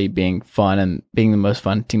consistently being fun and being the most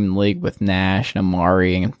fun team in the league with Nash and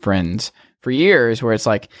Amari and friends for years, where it's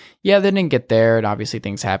like, yeah, they didn't get there, and obviously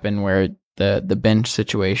things happen where the bench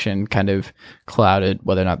situation kind of clouded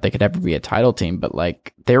whether or not they could ever be a title team, but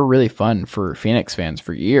like they were really fun for Phoenix fans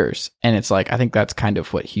for years. And it's like, I think that's kind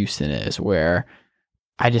of what Houston is, where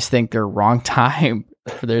I just think they're wrong time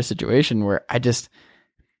for their situation, where it's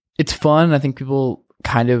fun. I think people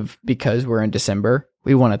kind of, because we're in December,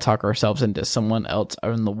 we want to talk ourselves into someone else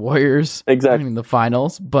in the Warriors winning the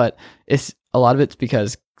finals, but it's a lot of it's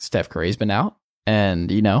because Steph Curry's been out,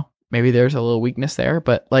 and maybe there's a little weakness there,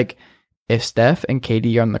 but like, if Steph and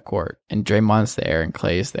KD are on the court and Draymond's there and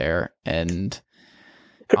Clay's there and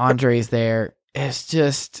Andre's there, it's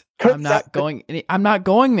just I'm not going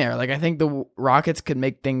there. Like I think the Rockets could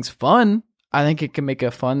make things fun. I think it could make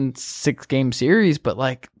a fun 6-game series, but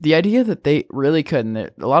like the idea that they really couldn't,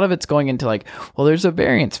 a lot of it's going into like, well, there's a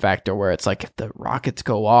variance factor where it's like if the Rockets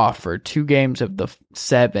go off for 2 games of the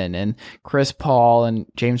 7 and Chris Paul and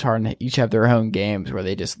James Harden each have their own games where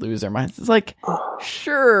they just lose their minds. It's like,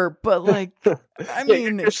 sure, but like, I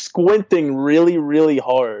mean, you're squinting really, really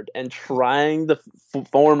hard and trying to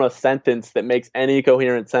form a sentence that makes any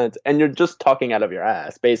coherent sense, and you're just talking out of your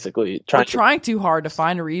ass, basically. Trying too hard to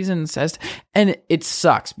find reasons and it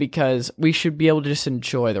sucks because we should be able to just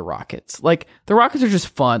enjoy the Rockets. Like the Rockets are just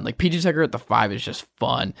fun. Like PJ Tucker at the 5 is just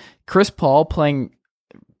fun. Chris Paul playing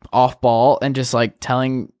off ball and just like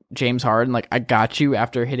telling James Harden like I got you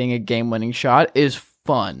after hitting a game-winning shot is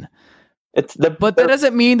fun. But that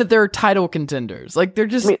doesn't mean that they're title contenders. Like they're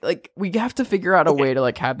just like we have to figure out a way to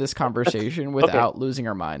like have this conversation without losing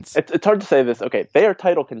our minds. It's hard to say this. Okay, they are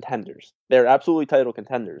title contenders. They're absolutely title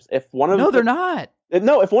contenders. If one of they're not.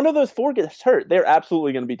 No, if one of those 4 gets hurt, they're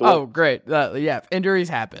absolutely going to be. Oh, great! Yeah, injuries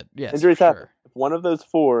happen. Yes, injuries happen. If one of those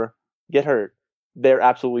 4 get hurt, they're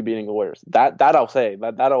absolutely beating the Warriors. That I'll say.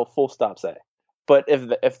 That I'll full stop say. But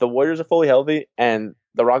if the Warriors are fully healthy and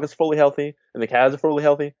the Rockets are fully healthy and the Cavs are fully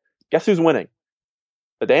healthy, guess who's winning?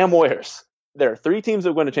 The damn Warriors. There are 3 teams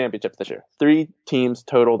that win a championship this year. 3 teams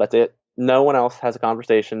total. That's it. No one else has a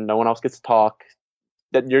conversation. No one else gets to talk.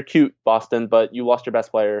 That you're cute, Boston, but you lost your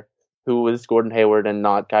best player, who was Gordon Hayward and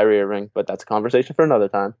not Kyrie Irving. But that's a conversation for another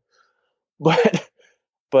time.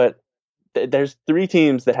 But there's 3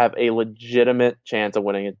 teams that have a legitimate chance of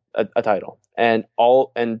winning a title, and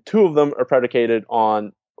 2 of them are predicated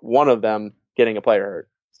on one of them getting a player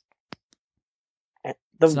hurt.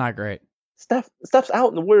 It's not great. Steph's out,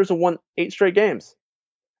 and the Warriors have won 8 straight games.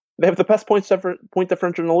 They have the best point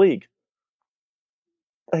differential in the league.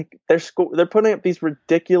 Like they're putting up these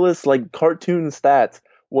ridiculous like cartoon stats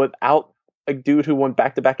without a dude who won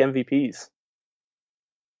back-to-back MVPs.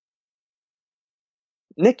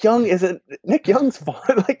 Nick Young's fun.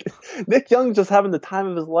 Like Nick Young's just having the time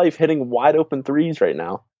of his life, hitting wide open threes right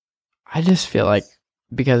now. I just feel like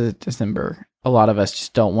because it's December, a lot of us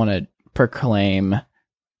just don't want to proclaim.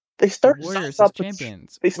 They start the Warriors as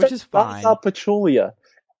champions, which is fine. Pachulia.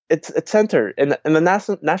 It's center in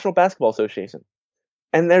the National Basketball Association,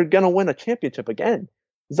 and they're gonna win a championship again.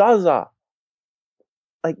 Zaza,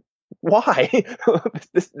 like why?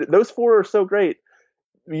 Those 4 are so great.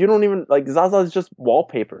 You don't even like Zaza is just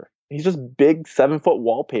wallpaper. He's just big 7-foot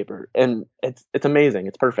wallpaper, and it's amazing.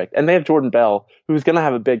 It's perfect. And they have Jordan Bell, who's gonna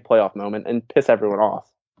have a big playoff moment and piss everyone off.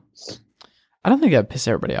 I don't think that'd piss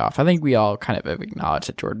everybody off. I think we all kind of have acknowledged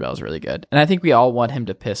that Jordan Bell's really good. And I think we all want him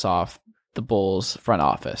to piss off the Bulls front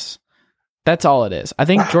office. That's all it is. I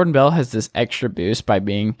think Jordan Bell has this extra boost by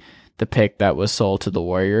being the pick that was sold to the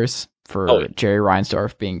Warriors for Jerry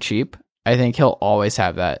Reinsdorf being cheap. I think he'll always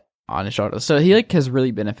have that on his shoulders. So he has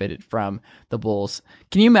really benefited from the Bulls.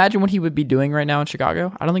 Can you imagine what he would be doing right now in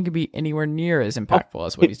Chicago? I don't think it'd be anywhere near as impactful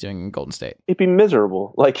as what he's doing in Golden State. He'd be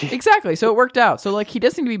miserable. Exactly. So it worked out. So like he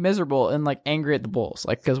doesn't need to be miserable and like angry at the Bulls.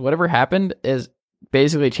 Like because whatever happened is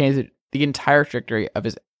basically changed the entire trajectory of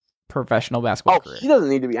his professional basketball career. He doesn't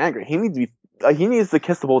need to be angry. He needs to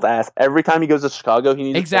kiss the Bulls' ass every time he goes to Chicago. He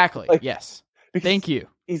needs exactly. Yes. Thank you.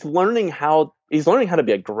 He's learning how to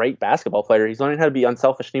be a great basketball player. He's learning how to be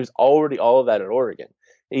unselfish. And he was already all of that at Oregon.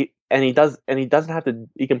 He doesn't have to.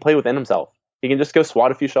 He can play within himself. He can just go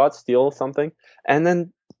swat a few shots, steal something, and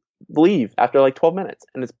then leave after like 12 minutes,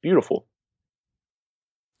 and it's beautiful.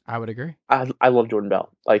 I would agree. I love Jordan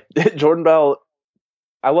Bell. Like Jordan Bell,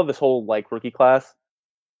 I love this whole like rookie class.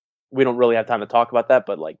 We don't really have time to talk about that,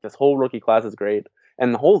 but like this whole rookie class is great,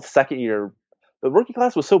 and the whole second year. The rookie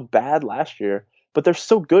class was so bad last year, but they're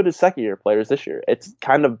so good as second year players this year. It's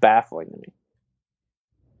kind of baffling to me.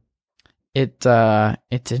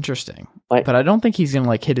 It's interesting, but I don't think he's gonna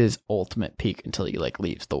like hit his ultimate peak until he like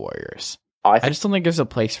leaves the Warriors. I just don't think there's a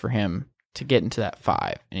place for him to get into that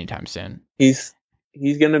 5 anytime soon. He's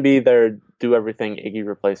gonna be their do everything Iggy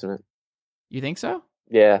replacement. You think so?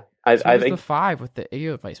 Yeah, I think the 5 with the Iggy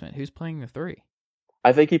replacement. Who's playing the 3?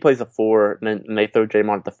 I think he plays the 4, and they throw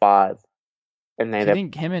Draymond at the 5. And I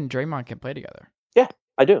think him and Draymond can play together. Yeah,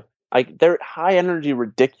 I do. They're high energy,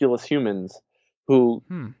 ridiculous humans who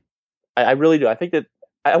I really do. I think that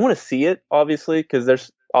I want to see it, obviously, because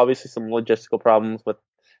there's obviously some logistical problems with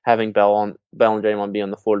having Bell and Draymond be on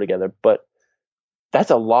the floor together. But that's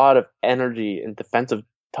a lot of energy and defensive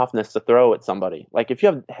toughness to throw at somebody. Like if you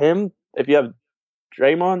have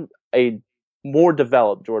Draymond, a more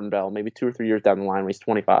developed Jordan Bell, maybe 2 or 3 years down the line when he's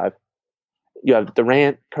 25. You have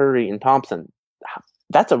Durant, Curry, and Thompson.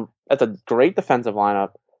 That's a great defensive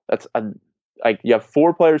lineup. You have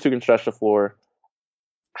 4 players who can stretch the floor.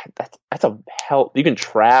 That's a hell. You can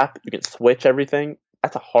trap, you can switch everything.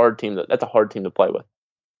 That's a hard team to play with.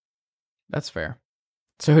 That's fair.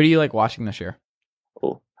 So who do you like watching this year?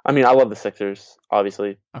 Cool. I mean, I love the Sixers,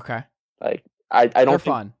 obviously. Okay. Like I don't They're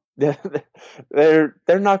think fun.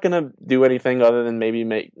 they're not gonna do anything other than maybe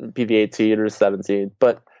be the 8 seed or 7 seed,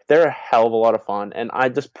 but they're a hell of a lot of fun. And I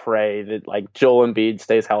just pray that like Joel Embiid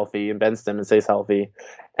stays healthy and Ben Simmons stays healthy,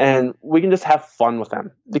 and we can just have fun with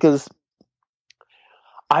them because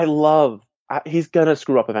he's gonna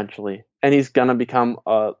screw up eventually, and he's gonna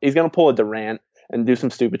pull a Durant and do some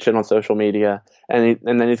stupid shit on social media, and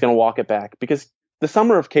then he's gonna walk it back because the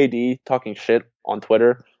summer of KD talking shit on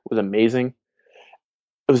Twitter was amazing.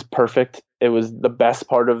 It was perfect. It was the best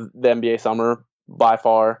part of the NBA summer by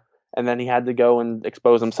far. And then he had to go and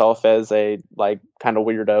expose himself as a like kind of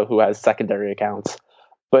weirdo who has secondary accounts.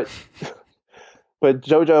 But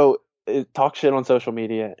JoJo talks shit on social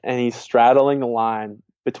media, and he's straddling the line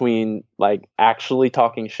between like actually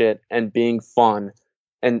talking shit and being fun.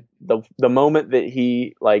 And the moment that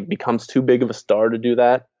he like becomes too big of a star to do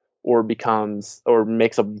that, or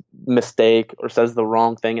makes a mistake or says the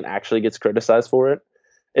wrong thing and actually gets criticized for it,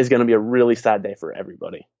 is going to be a really sad day for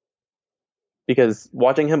everybody. Because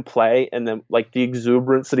watching him play and then like the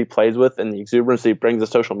exuberance that he plays with and the exuberance that he brings to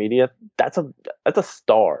social media, that's a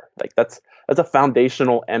star. Like that's a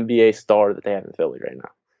foundational NBA star that they have in Philly right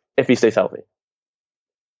now, if he stays healthy.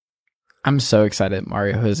 I'm so excited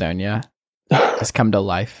Mario Hezonja has come to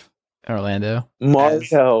life in Orlando.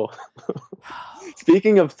 Mario.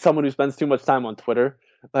 Speaking of someone who spends too much time on Twitter,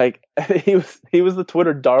 like he was the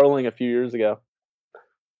Twitter darling a few years ago.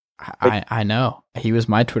 I know. He was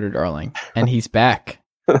my Twitter darling, and he's back.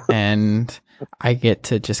 And I get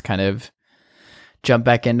to just kind of jump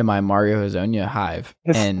back into my Mario Hezonja hive.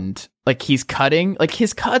 And like he's cutting, like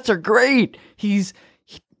his cuts are great. It's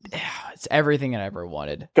everything I ever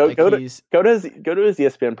wanted. Go to his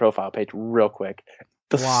ESPN profile page real quick.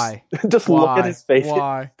 Why? Just Why? Look at his face.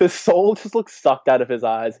 Why? The soul just looks sucked out of his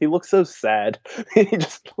eyes. He looks so sad. He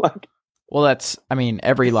just like. Well,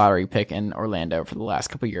 every lottery pick in Orlando for the last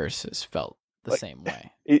couple of years has felt the same way.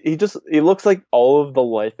 He looks like all of the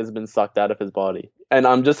life has been sucked out of his body. And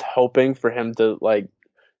I'm just hoping for him to like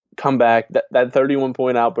come back. That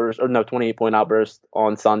 28-point outburst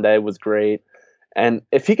on Sunday was great. And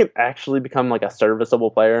if he can actually become like a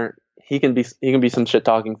serviceable player, he can be some shit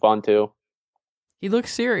talking fun too. He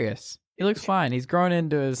looks serious. He looks fine. He's growing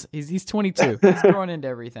into he's 22. He's growing into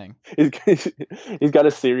everything. He's got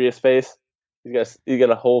a serious face. He's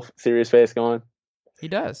got a whole serious face going. He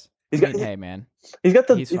does. Hey man. He's got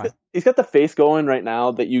the face going right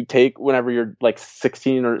now that you take whenever you're like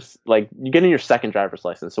 16 or like you're getting your second driver's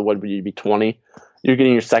license. So what would you be 20? You're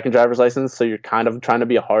getting your second driver's license, so you're kind of trying to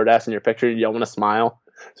be a hard ass in your picture. You don't want to smile.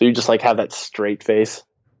 So you just like have that straight face.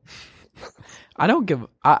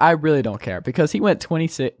 I really don't care because he went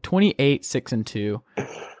 28, 6-2,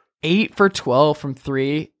 8 for 12 from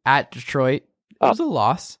 3 at Detroit. It was a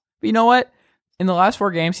loss. But you know what? In the last 4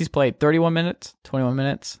 games, he's played 31 minutes, 21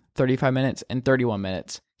 minutes, 35 minutes, and 31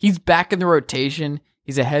 minutes. He's back in the rotation.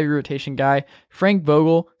 He's a heavy rotation guy. Frank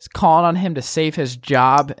Vogel is calling on him to save his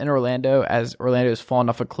job in Orlando as Orlando has fallen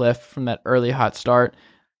off a cliff from that early hot start.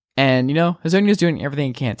 And, Hezonja's doing everything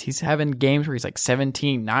he can. He's having games where he's like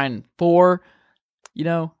 17, 9, 4.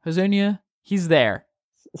 Hezonja, he's there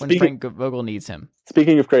when Frank Vogel needs him.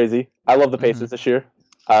 Speaking of crazy, I love the Pacers this year.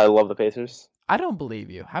 I love the Pacers. I don't believe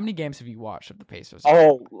you. How many games have you watched of the Pacers?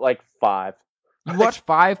 Oh, like 5. You watched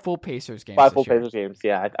 5 full Pacers games. 5 full Pacers games,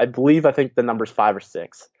 yeah. I think the number's 5 or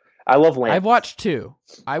 6. I love Lance. I've watched 2.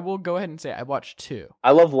 I will go ahead and say I watched 2.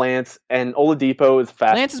 I love Lance, and Oladipo is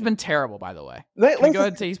fast. Lance has been terrible, by the way. Can you go ahead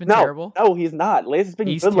and say he's been terrible? No, he's not. Lance has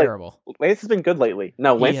been good. Terrible. Lance has been good lately.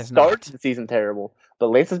 No, Lance started the season terrible,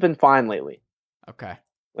 but Lance has been fine lately. Okay.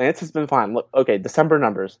 Lance has been fine. Look, okay, December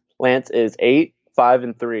numbers. Lance is 8, 5,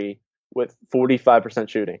 and 3 with 45%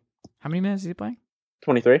 shooting. How many minutes is he playing?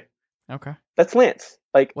 23. Okay. That's Lance.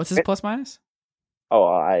 Like, what's his plus minus? Oh,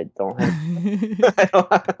 I don't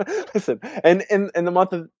have. Listen, and in the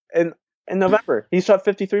month of in November, he shot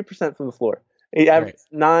 53% from the floor. He averaged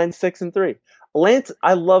 9, 6, and 3. Lance,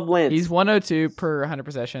 I love Lance. He's 102 per 100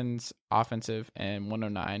 possessions offensive and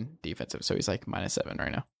 109 defensive. So he's like -7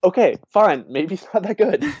 right now. Okay, fine. Maybe he's not that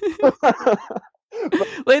good.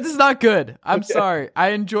 Lance is not good. I'm sorry. I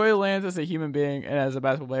enjoy Lance as a human being and as a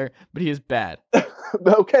basketball player, but he is bad.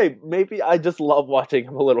 Okay, maybe I just love watching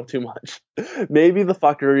him a little too much. Maybe the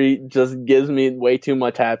fuckery just gives me way too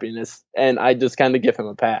much happiness, and I just kind of give him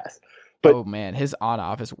a pass. But, oh man, his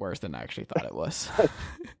on-off is worse than I actually thought it was.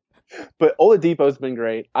 But Oladipo's been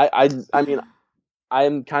great. I mean,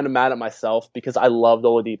 I'm kind of mad at myself because I loved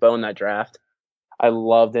Oladipo in that draft. I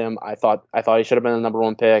loved him. I thought he should have been the number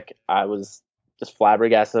 1 pick. I was just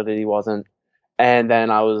flabbergasted that he wasn't. And then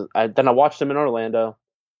I watched him in Orlando.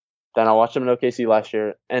 Then I watched him in OKC last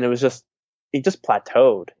year, and it was just he just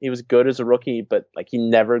plateaued. He was good as a rookie, but like he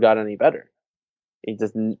never got any better. He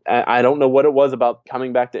just I don't know what it was about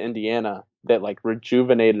coming back to Indiana that like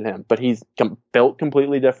rejuvenated him, but he's built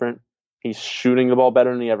completely different. He's shooting the ball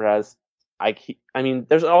better than he ever has. I mean,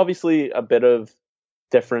 there's obviously a bit of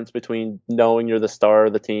difference between knowing you're the star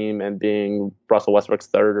of the team and being Russell Westbrook's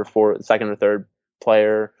second or third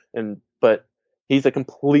player, but he's a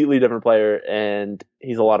completely different player, and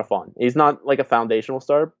he's a lot of fun. He's not like a foundational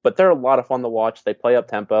star, but they're a lot of fun to watch. They play up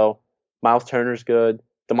tempo. Miles Turner's good.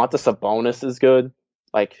 Domantas Sabonis is good.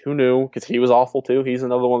 Like, who knew? Because he was awful too. He's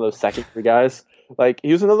another one of those second-year guys. Like,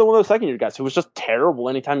 he was another one of those second-year guys who was just terrible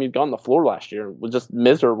anytime he'd gone on the floor last year. It was just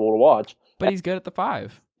miserable to watch. But he's good at the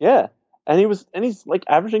 5. Yeah. And he's like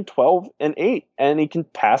averaging 12 and 8, and he can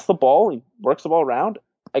pass the ball. He works the ball around.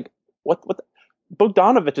 Like, what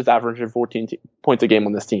Bogdanovich is averaging 14 points a game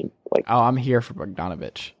on this team. Like, oh, I'm here for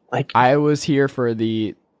Bogdanovich. Like, I was here for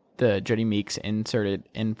the Jody Meeks inserted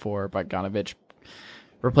in for Bogdanovich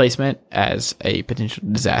replacement as a potential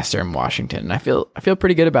disaster in Washington. And I feel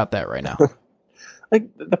pretty good about that right now.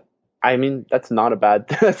 I mean, that's not a bad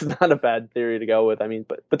theory to go with. I mean,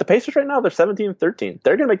 but the Pacers right now, they're 17-13.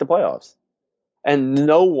 They're going to make the playoffs. And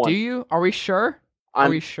no one. Do you? Are we sure? Are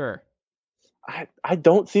we sure? I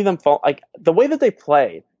don't see them fall. Like, the way that they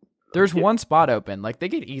play. There's one spot open. Like, they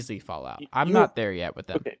could easily fall out. I'm not there yet with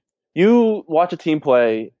them. Okay. You watch a team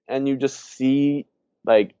play and you just see,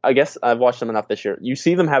 like, I guess I've watched them enough this year. You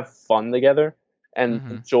see them have fun together and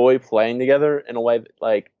enjoy playing together in a way that,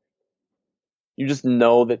 like, you just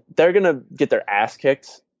know that they're going to get their ass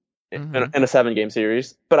kicked in a 7-game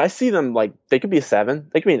series. But I see them, like, they could be a 7.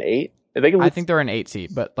 They could be an 8. I think they're an 8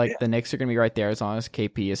 seed, but, like, the Knicks are going to be right there as long as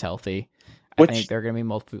KP is healthy. I think there are going to be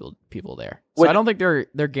multiple people there. So I don't think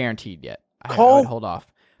they're guaranteed yet. I would hold off.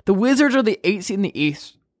 The Wizards are the 8 seed in the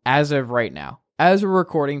East as of right now. As we're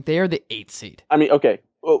recording, they are the 8 seed. I mean, okay.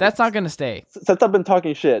 Well, that's not going to stay. Since I've been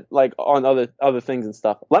talking shit, like, on other things and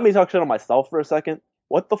stuff, let me talk shit on myself for a second.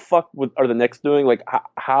 What the fuck are the Knicks doing? Like,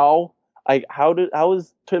 how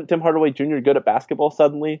is Tim Hardaway Jr. good at basketball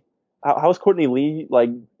suddenly? How is Courtney Lee, like,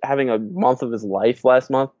 having a month of his life last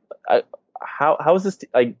month? How is this?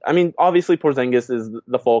 Like, I mean, obviously Porzingis is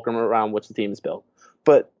the fulcrum around which the team is built,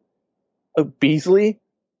 but Beasley,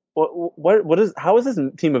 how is this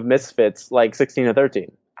team of misfits like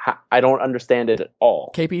 16-13? I don't understand it at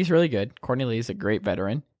all. KP is really good. Courtney Lee is a great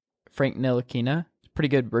veteran. Frank Ntilikina, pretty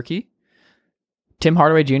good rookie. Tim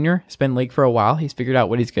Hardaway Jr. has been in the league for a while. He's figured out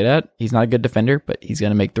what he's good at. He's not a good defender, but he's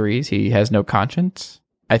going to make threes. He has no conscience.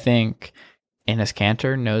 I think Enes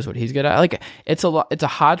Kanter knows what he's good at. Like, it's a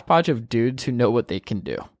hodgepodge of dudes who know what they can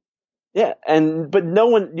do. Yeah, but no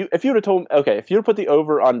one. If you would have told, okay, if you would have put the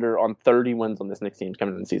over under on 30 wins on this Knicks team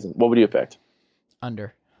coming in the season, what would you have picked?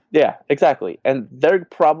 Under. Yeah, exactly. And they're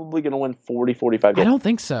probably going to win 40, 45 games. I don't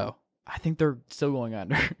think so. I think they're still going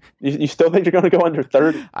under. You still think they're going to go under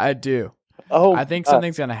 30? I do. Oh, I think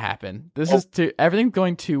something's going to happen. Everything's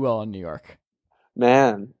going too well in New York.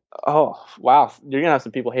 Man. Oh, wow. You're going to have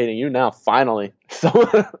some people hating you now, finally. So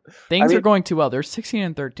things are going too well. They're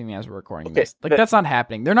 16-13 as we're recording this. Like, that's not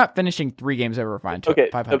happening. They're not finishing 3 games over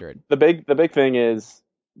 500. The big thing is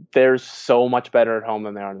they're so much better at home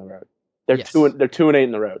than they are on the road. They're 2-8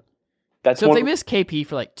 in the road. So if they miss KP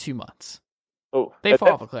for like 2 months, they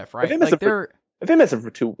fall off a cliff, right? If they miss it for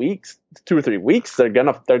 2 weeks, 2 or 3 weeks, they're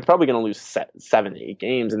probably gonna lose 7 to 8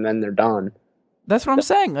 games, and then they're done. That's what I'm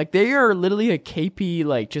saying. Like, they are literally a KP,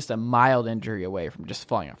 like, just a mild injury away from just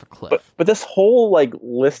falling off a cliff. But this whole, like,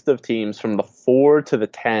 list of teams from the 4 to the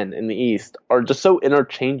 10 in the East are just so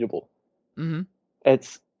interchangeable. Mm-hmm.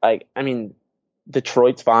 It's like, I mean,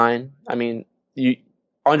 Detroit's fine. I mean,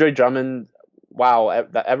 Andre Drummond. Wow,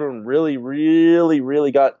 everyone really, really,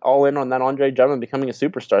 really got all in on that Andre Drummond becoming a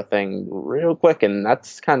superstar thing real quick, and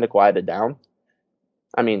that's kind of quieted down.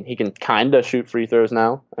 I mean, he can kind of shoot free throws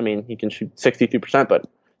now. I mean, he can shoot 62%, but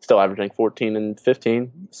still averaging 14 and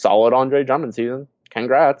 15. Solid Andre Drummond season.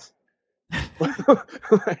 Congrats.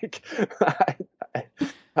 Like,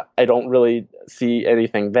 I don't really see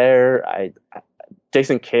anything there.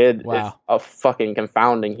 Jason Kidd is Wow. a fucking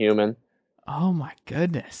confounding human. Oh my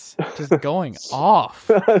goodness. Just going off.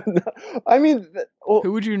 I mean, well,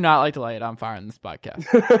 Who would you not like to light on fire in this podcast?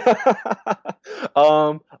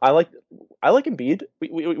 I like Embiid.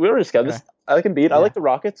 We already discussed this. I like Embiid. Yeah. I like the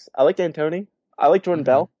Rockets. I like D'Antoni. I like Jordan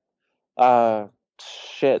Bell.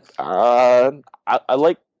 Shit. I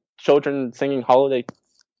like children singing holiday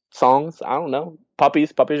songs. I don't know.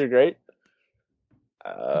 Puppies are great.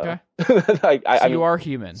 Okay. I You mean, are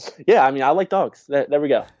human. yeah. I mean, I like dogs. There we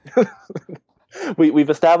go. We've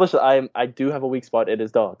established that I do have a weak spot. It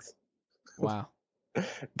is dogs. Wow.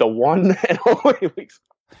 The one and only weak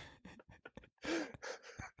spot.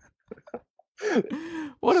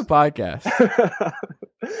 What a podcast.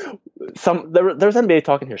 There's NBA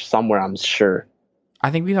talking here somewhere, I'm sure. I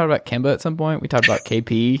think we talked about Kemba at some point. We talked about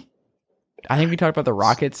KP. I think we talked about the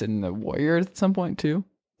Rockets and the Warriors at some point too.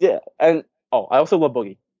 Yeah, and I also love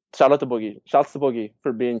Boogie. Shout out to Boogie. Shouts to Boogie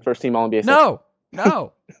for being first team All NBA. No.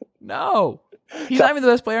 He's not even the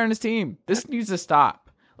best player on his team. This needs to stop.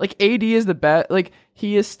 Like, AD is the best. Like,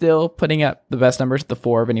 he is still putting up the best numbers at the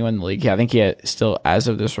 4 of anyone in the league. I think he still, as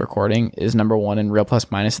of this recording, is number 1 in real plus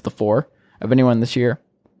minus at the 4 of anyone this year.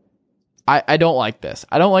 I don't like this.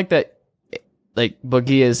 I don't like that. Like,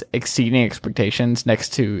 Boogie is exceeding expectations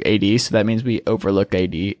next to AD, so that means we overlook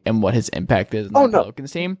AD and what his impact is on the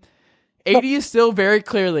Pelicans team. AD is still very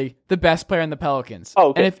clearly the best player in the Pelicans. Oh,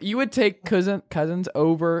 okay. And if you would take Cousins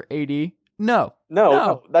over AD, no.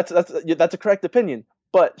 That's a correct opinion.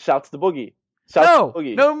 But shouts to Boogie.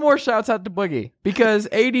 No more shouts out to Boogie because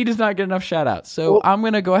AD does not get enough shout outs. So I'm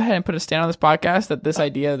going to go ahead and put a stand on this podcast that this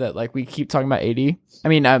idea that like we keep talking about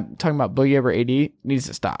I'm talking about Boogie over AD needs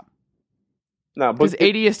to stop. No, because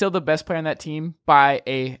AD is still the best player on that team by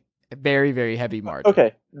a very, very heavy margin.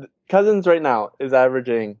 Okay. Cousins right now is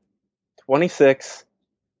averaging 26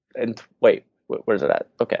 and wait, where's it at?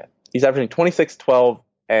 Okay. He's averaging 26, 12,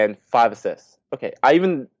 and 5 assists. Okay. I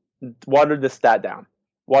even watered this stat down.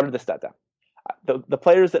 The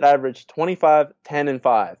players that average 25, 10, and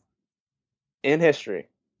 5 in history: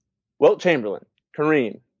 Wilt Chamberlain,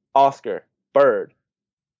 Kareem, Oscar, Bird,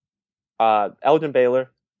 Elgin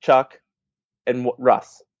Baylor, Chuck, and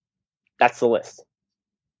Russ. That's the list.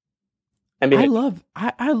 I love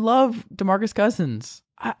DeMarcus Cousins.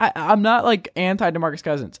 I'm not like anti DeMarcus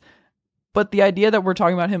Cousins, but the idea that we're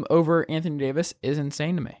talking about him over Anthony Davis is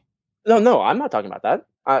insane to me. No, I'm not talking about that.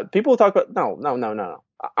 People talk about no.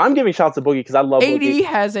 I'm giving shots to Boogie because I love AD Boogie.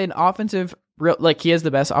 has an offensive, he has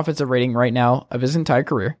the best offensive rating right now of his entire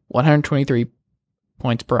career, 123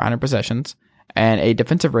 points per 100 possessions, and a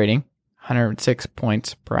defensive rating, 106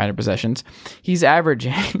 points per 100 possessions. He's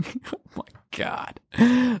averaging, oh my God,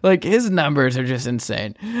 like his numbers are just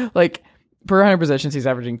insane. Like per 100 possessions, he's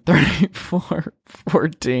averaging 34,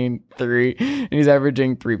 14, 3, and he's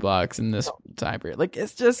averaging 3 blocks in this time period. Like,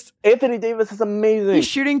 it's just Anthony Davis is amazing. He's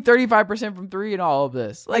shooting 35% from 3 in all of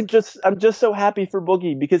this. Like, I'm just so happy for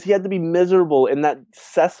Boogie because he had to be miserable in that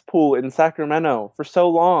cesspool in Sacramento for so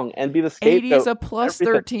long and be the scapegoat. 80 is a plus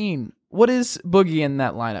 13. What is Boogie in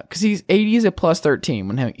that lineup? Because 80 is a plus 13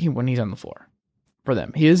 when he's on the floor for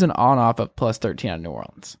them. He is an on-off of plus 13 on New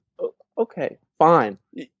Orleans. Okay, fine.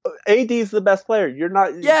 AD is the best player. You're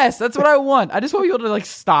not. Yes, that's what I want. I just want people to like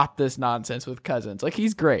stop this nonsense with Cousins. Like,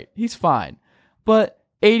 he's great. He's fine. But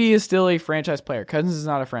AD is still a franchise player. Cousins is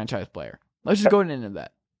not a franchise player. Let's just go into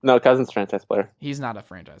that. No, Cousins franchise player. He's not a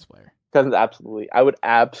franchise player. Cousins absolutely. I would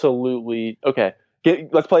absolutely. Okay,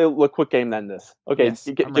 let's play a quick game then. This. Okay, yes,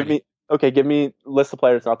 give me. Okay, give me a list of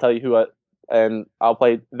players and I'll tell you who. And I'll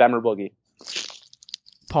play them or Boogie.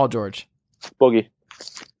 Paul George. Boogie.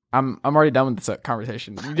 I'm already done with this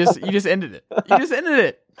conversation. You just ended it. You just ended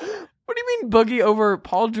it. What do you mean Boogie over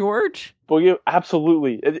Paul George? Boogie,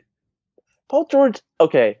 absolutely. Paul George.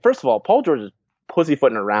 Okay, first of all, Paul George is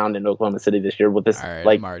pussyfooting around in Oklahoma City this year with this. All right,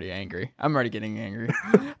 like, I'm already angry. I'm already getting angry.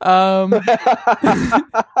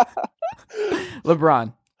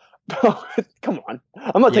 LeBron. Come on,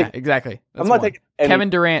 I'm not taking. Exactly. That's I'm not one. taking any, Kevin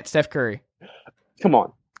Durant, Steph Curry. Come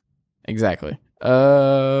on. Exactly.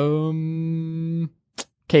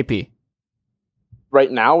 KP. Right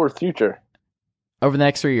now or future? Over the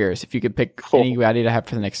next 3 years, if you could pick anybody to have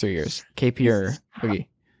for the next 3 years, KP or Boogie.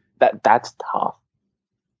 That's tough.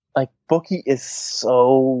 Like, Boogie is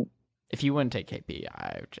so. If you wouldn't take KP,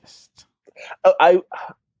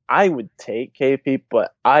 I would take KP,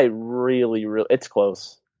 but I really, it's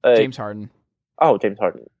close. James Harden. Oh, James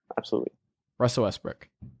Harden, absolutely. Russell Westbrook.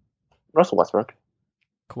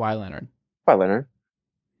 Kawhi Leonard.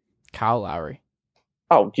 Kyle Lowry.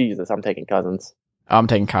 Oh, Jesus, I'm taking Cousins. I'm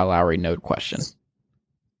taking Kyle Lowry, no question.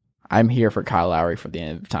 I'm here for Kyle Lowry for the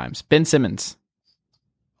end of times. Ben Simmons.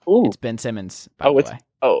 Ooh. It's Ben Simmons, by the way.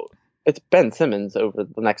 It's Ben Simmons over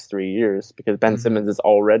the next 3 years because Ben Simmons is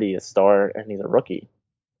already a star and he's a rookie.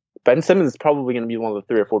 Ben Simmons is probably going to be one of the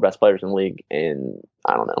 3 or 4 best players in the league in,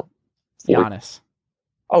 I don't know. Giannis.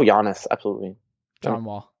 Oh, Giannis, absolutely. John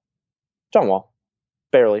Wall. John Wall.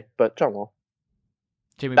 Barely, but John Wall.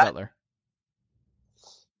 Jimmy Butler.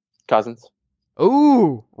 Cousins.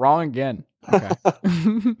 Ooh, wrong again. Okay.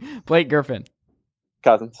 Blake Griffin.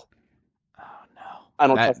 Cousins. Oh, no. I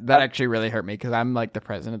don't that actually really hurt me because I'm like the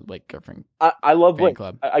president of the Blake Griffin I love fan Blake.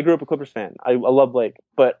 club. I grew up a Clippers fan. I love Blake,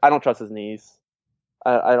 but I don't trust his knees.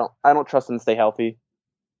 I don't trust him to stay healthy.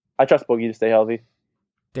 I trust Boogie to stay healthy.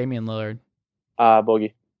 Damian Lillard.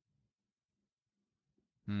 Boogie.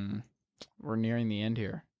 We're nearing the end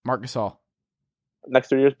here. Marc Gasol. Next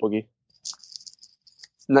 3 years, Boogie.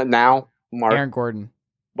 Now, Mark. Aaron Gordon.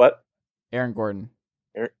 What? Aaron Gordon.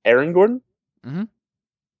 Aaron Gordon? Mm-hmm.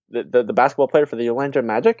 The basketball player for the Orlando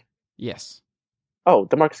Magic? Yes. Oh,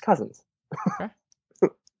 DeMarcus Cousins. Okay.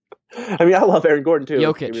 I mean, I love Aaron Gordon too.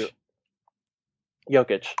 Jokic.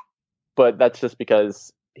 But that's just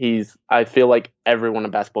because I feel like everyone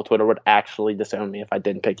on basketball Twitter would actually disown me if I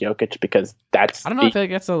didn't pick Jokic because that's... I don't know, I feel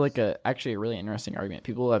like that's actually a really interesting argument.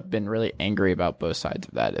 People have been really angry about both sides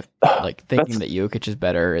of that, thinking that Jokic is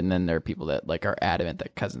better, and then there are people that are adamant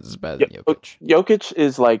that Cousins is better than Jokic.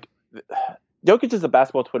 Jokic is a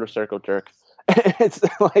basketball Twitter circle jerk. It's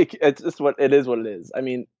just what it is. I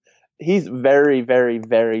mean, he's very, very,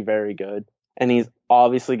 very, very good, and he's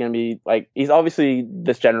obviously going to be he's obviously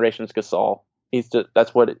this generation's Gasol. He's just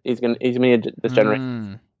he's gonna be this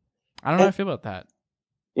generation. I don't know how I feel about that.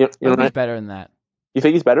 You know he's better than that. You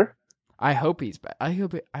think he's better? I hope he's better. I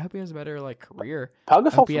hope he has a better career. Pau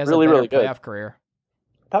Gasol's really, really good. Playoff career.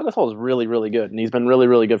 Pau Gasol is really, really good, and he's been really,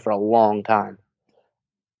 really good for a long time.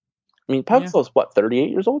 I mean, Pau Gasol is what, 38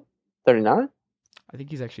 years old? 39? I think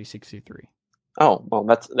he's actually 63. Oh, well,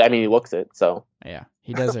 he looks it, so. Yeah,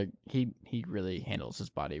 he does he really handles his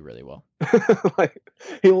body really well.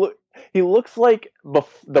 He looks like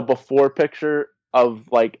the before picture of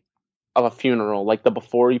a funeral, like the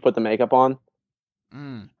before you put the makeup on.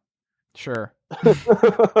 Sure.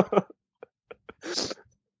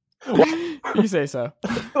 You say so.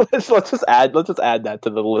 let's just add that to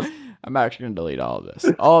the list. I'm actually gonna delete all of this.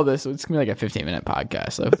 All of this. It's gonna be like a 15-minute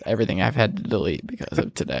podcast of everything I've had to delete because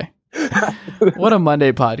of today. What a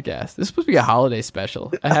Monday podcast. This is supposed to be a holiday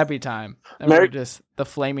special. A happy time. And we're just the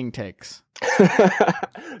flaming takes.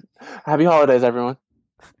 Happy holidays, everyone.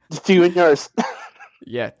 To you and yours.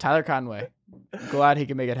 Yeah, Tyler Conway. Glad he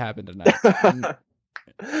can make it happen tonight.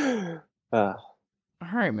 All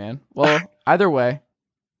right, man. Well, either way,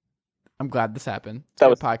 I'm glad this happened. It's a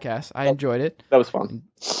good podcast. I enjoyed it. That was fun.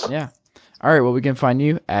 Yeah. All right. Well, we can find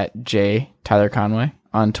you at Tyler Conway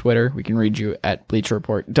on Twitter. We can read you at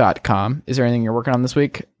bleacherreport.com. Is there anything you're working on this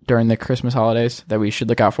week during the Christmas holidays that we should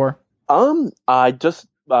look out for? I just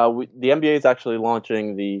the NBA is actually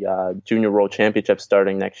launching the Junior World Championship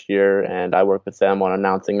starting next year, and I work with them on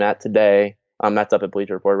announcing that today. That's up at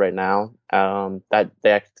Bleacher Report right now.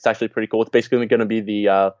 It's actually pretty cool. It's basically going to be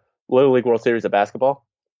the Little League World Series of basketball.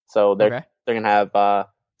 So they're going to have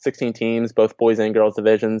 16 teams, both boys and girls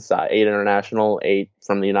divisions, 8 international, 8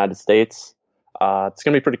 from the United States. It's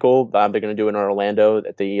going to be pretty cool. They're going to do it in Orlando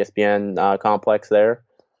at the ESPN complex there.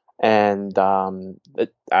 And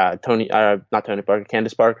not Tony Parker,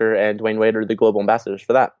 Candace Parker, and Dwayne Wade are the global ambassadors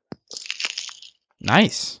for that.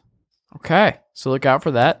 Nice. Okay, so look out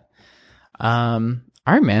for that. All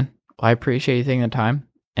right, man. Well, I appreciate you taking the time,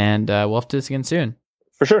 and we'll have to do this again soon.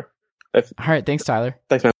 For sure. All right, thanks, Tyler.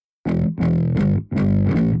 Thanks, man.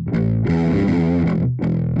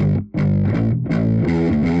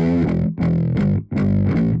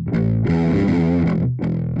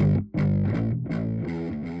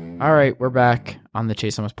 All right, we're back on the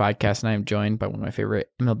Chase Thomas podcast, and I am joined by one of my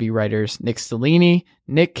favorite MLB writers, Nick Stellini.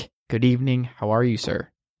 Nick, good evening. How are you, sir?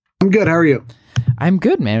 I'm good. How are you? I'm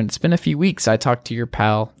good, man. It's been a few weeks. I talked to your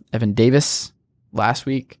pal, Evan Davis, last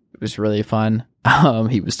week. It was really fun.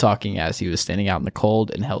 He was talking as he was standing out in the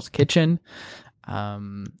cold in Hell's Kitchen.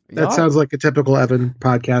 That sounds like a typical Evan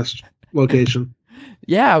podcast location.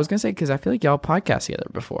 Yeah, I was going to say, because I feel like y'all podcast together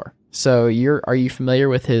before. So are you familiar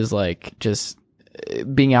with his, just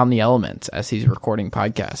being out in the elements as he's recording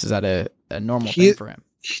podcasts? Is that a normal thing for him?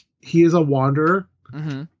 He is a wanderer.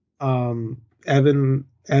 Mm-hmm. Evan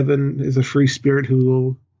is a free spirit who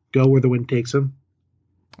will go where the wind takes him.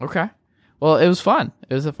 Okay. Well, it was fun.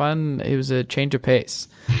 It was a change of pace.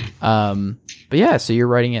 But yeah, so you're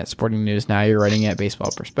writing at Sporting News now. You're writing at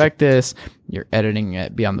Baseball Prospectus. You're editing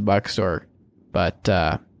at Beyond the Buck Store. But,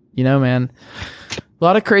 man, A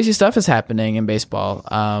lot of crazy stuff is happening in baseball.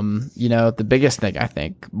 The biggest thing, I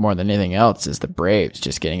think, more than anything else, is the Braves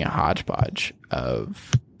just getting a hodgepodge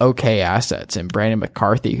of okay assets, and Brandon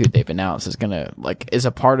McCarthy, who they've announced is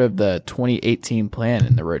a part of the 2018 plan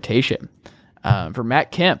in the rotation. For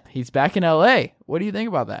Matt Kemp, he's back in LA. What do you think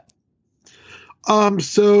about that?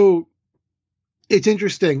 So it's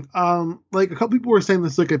interesting. A couple people were saying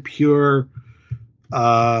this like a pure,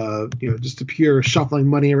 just a pure shuffling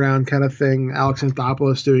money around kind of thing. Alex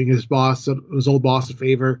Anthopoulos doing his old boss a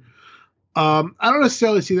favor. I don't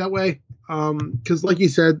necessarily see that way. Because like you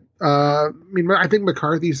said, I think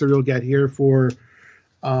McCarthy's the real get here for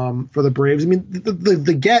the Braves. I mean,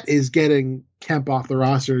 the get is getting Kemp off the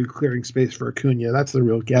roster and clearing space for Acuna. That's the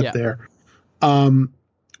real get there.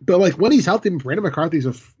 But like when he's healthy, Brandon McCarthy's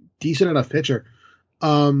a decent enough pitcher.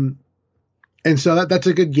 And so that's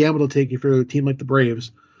a good gamble to take for a team like the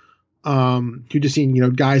Braves. You're just seeing,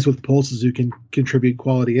 guys with pulses who can contribute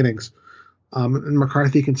quality innings. And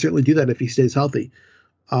McCarthy can certainly do that if he stays healthy.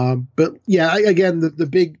 But yeah, again, the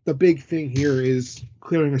big thing here is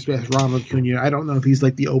clearing a space for Ronald Acuna. I don't know if he's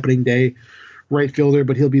like the opening day right fielder,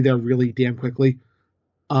 but he'll be there really damn quickly.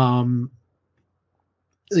 There'll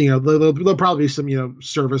probably be some,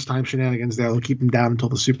 service time shenanigans there. They'll keep him down until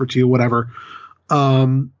the Super 2, whatever.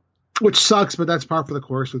 Which sucks, but that's par for the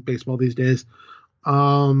course with baseball these days.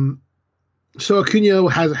 So Acuna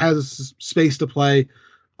has space to play.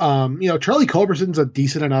 Charlie Culberson's a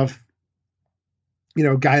decent enough,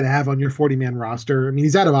 guy to have on your 40-man roster. I mean,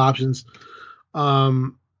 he's out of options.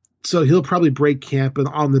 So he'll probably break camp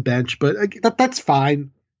on the bench, but that's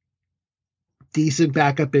fine. Decent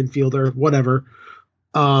backup infielder, whatever.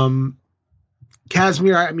 Kazmir,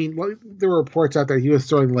 there were reports out there he was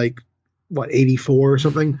throwing 84 or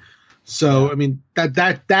something. So, I mean,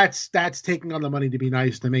 that's taking on the money to be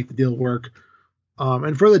nice to make the deal work.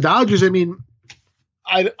 And for the Dodgers, I mean,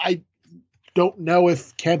 I don't know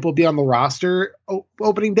if Kemp will be on the roster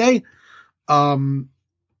opening day. I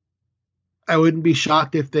wouldn't be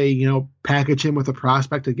shocked if they, package him with a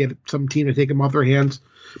prospect to get some team to take him off their hands.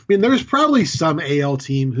 I mean, there's probably some AL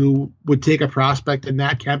team who would take a prospect in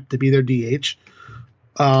Matt Kemp to be their DH.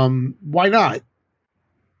 Why not?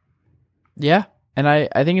 Yeah. And I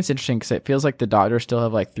think it's interesting because it feels like the Dodgers still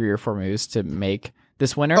have 3 or 4 moves to make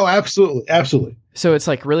this winter. Oh, absolutely. Absolutely. So it's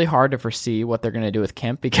really hard to foresee what they're going to do with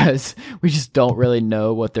Kemp because we just don't really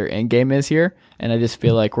know what their end game is here. And I just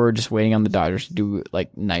feel like we're just waiting on the Dodgers to do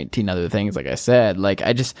 19 other things. Like I said,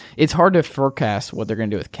 it's hard to forecast what they're going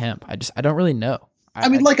to do with Kemp. I don't really know.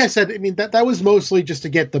 Like I said, that was mostly just to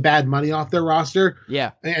get the bad money off their roster.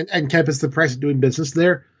 Yeah. And Kemp is the price of doing business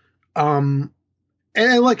there.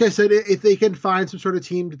 And like I said, if they can find some sort of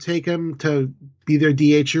team to take him to be their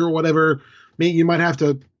DH or whatever, maybe you might have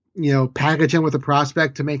to, package him with a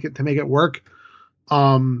prospect to make it work,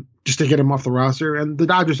 just to get him off the roster. And the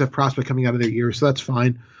Dodgers have prospect coming out of their ears, so that's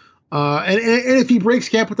fine. And if he breaks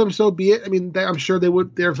camp with them, so be it. I mean, I'm sure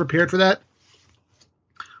they're prepared for that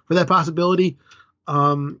possibility.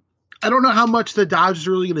 I don't know how much the Dodgers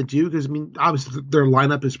are really going to do because, obviously their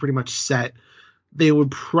lineup is pretty much set. They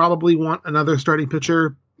would probably want another starting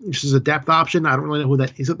pitcher, which is a depth option. I don't really know who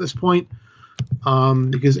that is at this point.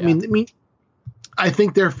 Because I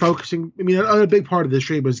think they're focusing. A big part of this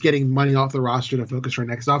trade was getting money off the roster to focus for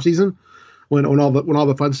next offseason when all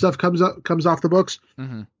the fun stuff comes off the books.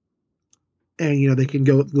 Mm-hmm. And they can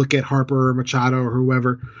go look at Harper or Machado or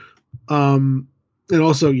whoever. And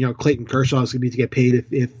also Clayton Kershaw is going to need to get paid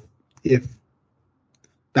if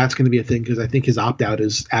that's going to be a thing because I think his opt out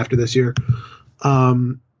is after this year.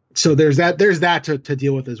 So there's that to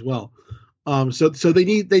deal with as well. So they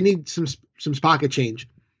need some pocket change,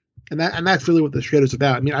 and that's really what this trade is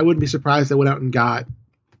about. I wouldn't be surprised they went out and got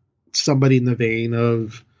somebody in the vein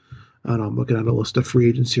of, I don't know, I'm looking at a list of free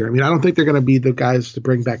agents here. I don't think they're going to be the guys to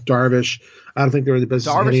bring back Darvish. I don't think they're in the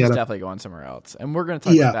business. Darvish is definitely going somewhere else, and we're going to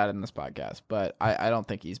talk about that in this podcast. But I don't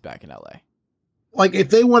think he's back in LA. If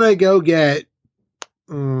they want to go get,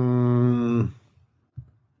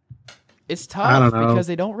 it's tough because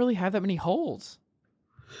they don't really have that many holes.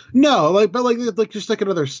 No, but just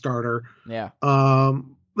another starter. Yeah.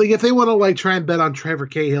 If they want to try and bet on Trevor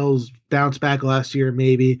Cahill's bounce back last year,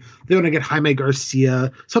 maybe they want to get Jaime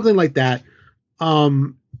Garcia, something like that.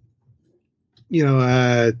 But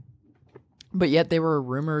yet they were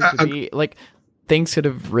rumored to be things could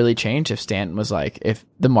have really changed if Stanton was if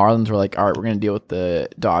the Marlins were all right, we're going to deal with the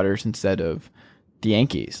Dodgers instead of the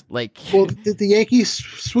Yankees. The Yankees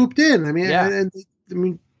swooped in.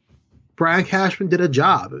 Brian Cashman did a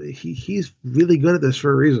job. He's really good at this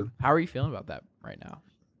for a reason. How are you feeling about that right now?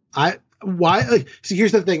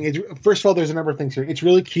 Here's the thing. First of all, there's a number of things here. It's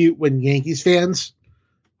really cute when Yankees fans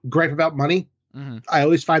gripe about money. Mm-hmm. I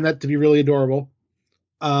always find that to be really adorable.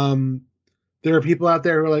 There are people out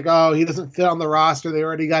there who are like, oh, he doesn't fit on the roster. They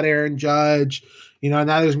already got Aaron Judge. Now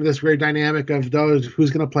there's this weird dynamic of those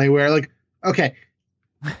who's going to play where. Like, okay,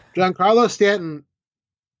 Giancarlo Stanton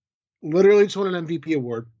literally just won an MVP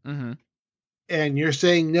award. Mm-hmm. And you're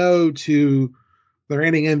saying no to the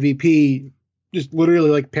reigning MVP, just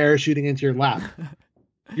literally like parachuting into your lap.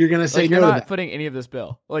 You're going to say you're no to not that. footing any of this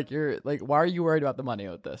bill. You're like, why are you worried about the money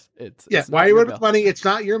with this? It's why are you worried about the money? It's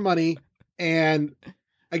not your money. And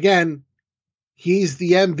again, he's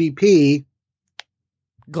the MVP.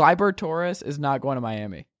 Gleyber Torres is not going to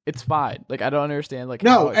Miami. It's fine. I don't understand.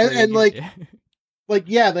 No, and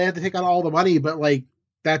yeah, they have to take out all the money, but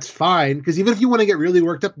that's fine. Because even if you want to get really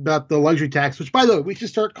worked up about the luxury tax, which by the way, we should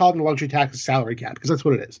start calling the luxury tax a salary cap because that's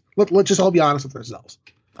what it is. Let's just all be honest with ourselves.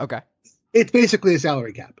 Okay. It's basically a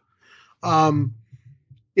salary cap.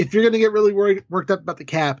 If you're going to get really worked up about the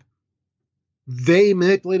cap, they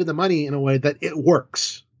manipulated the money in a way that it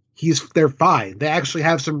works. They're fine. They actually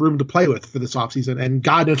have some room to play with for this offseason, and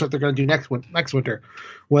God knows what they're going to do next winter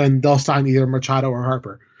when they'll sign either Machado or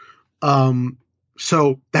Harper.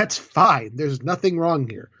 So that's fine. There's nothing wrong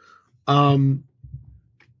here.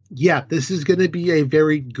 Yeah, this is going to be a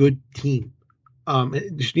very good team.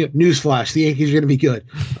 Newsflash: the Yankees are going to be good.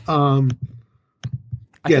 I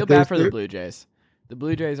feel bad for the Blue Jays. The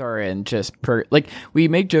Blue Jays are in just we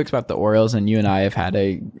make jokes about the Orioles, and you and I have had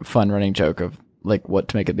a fun running joke of what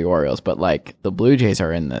to make of the Orioles, but the Blue Jays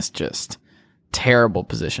are in this just terrible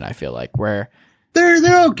position. I feel where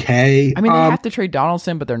they're okay. I mean, they have to trade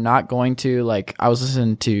Donaldson, but they're not going to. I was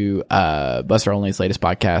listening to Buster Olney's latest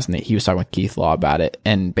podcast, and he was talking with Keith Law about it,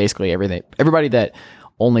 and basically everybody that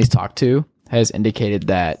Olney's talked to has indicated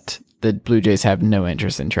that the Blue Jays have no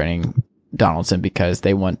interest in trading Donaldson because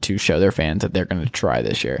they want to show their fans that they're going to try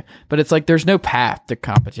this year. But it's there's no path to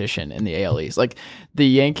competition in the AL East. The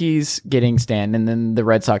Yankees getting Stanton and then the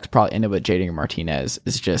Red Sox probably end up with JD Martinez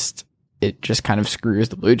it just kind of screws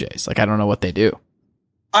the Blue Jays. I don't know what they do.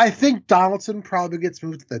 I think Donaldson probably gets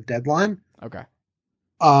moved at the deadline. Okay.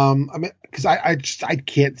 I mean, because I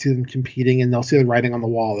can't see them competing, and they'll see the writing on the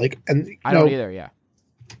wall. I don't either. Yeah.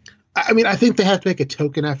 I mean, I think they have to make a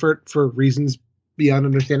token effort for reasons beyond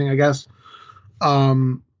understanding, I guess.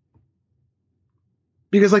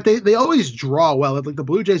 Because they always draw well. The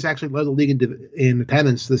Blue Jays actually led the league in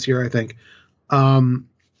attendance this year, I think.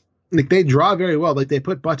 They draw very well. They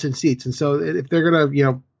put butts in seats, and so if they're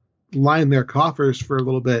gonna line their coffers for a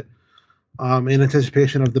little bit in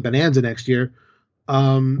anticipation of the bonanza next year,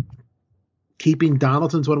 keeping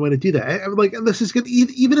Donaldson's one way to do that. And this is good.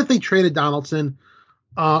 Even if they traded Donaldson,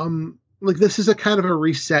 this is a kind of a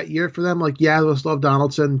reset year for them. Yeah, they'll still have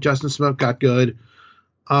Donaldson. Justin Smoke got good.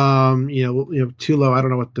 Tulo, I don't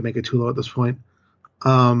know what to make of Tulo at this point.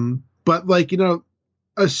 But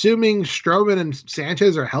assuming Stroman and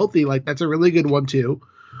Sanchez are healthy, that's a really good one too.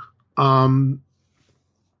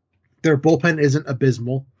 Their bullpen isn't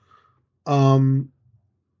abysmal. And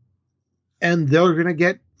they're going to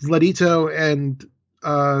get Vladito and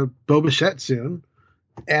Bo Bichette soon.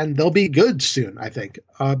 And they'll be good soon, I think.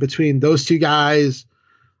 Between those two guys,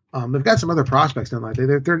 they've got some other prospects now.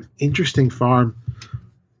 They're an interesting farm.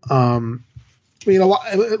 I mean, a lot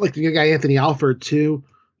the guy Anthony Alford too.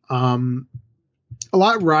 A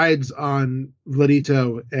lot rides on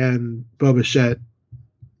Vladito and Bo Bichette,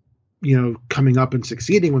 coming up and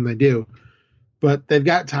succeeding when they do. But they've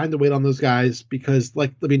got time to wait on those guys because,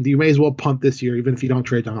 you may as well punt this year, even if you don't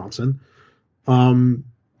trade Donaldson.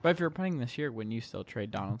 But if you're punting this year, wouldn't you still trade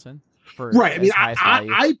Donaldson? Right. I mean,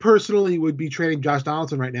 I personally would be trading Josh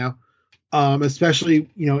Donaldson right now, especially,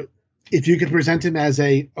 if you could present him as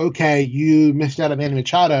you missed out on Manny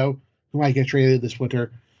Machado, who might get traded this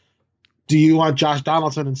winter. Do you want Josh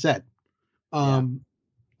Donaldson instead? Since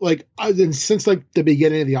the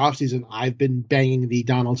beginning of the offseason, I've been banging the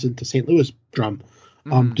Donaldson to St. Louis drum,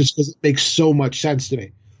 just because it makes so much sense to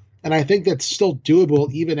me. And I think that's still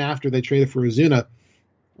doable even after they traded for Ozuna.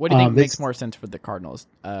 What do you think makes more sense for the Cardinals,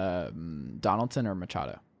 Donaldson or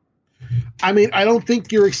Machado? I mean, I don't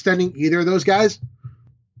think you're extending either of those guys,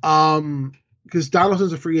 because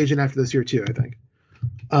Donaldson's a free agent after this year too, I think.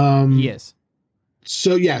 He is.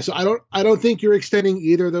 So I don't think you're extending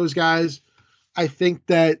either of those guys. I think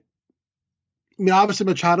that, obviously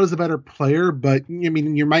Machado's the better player, but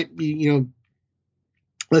you might be,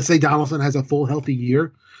 let's say Donaldson has a full healthy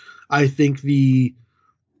year. I think the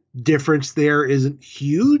difference there isn't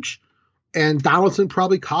huge, and Donaldson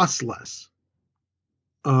probably costs less.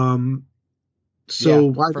 Why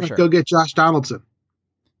not go get Josh Donaldson?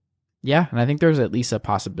 Yeah, and I think there's at least a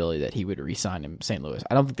possibility that he would resign in St. Louis.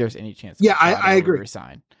 I don't think there's any chance. Yeah, I agree.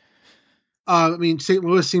 Resign. I mean, St.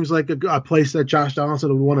 Louis seems like a place that Josh Donaldson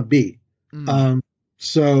would want to be.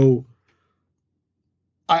 So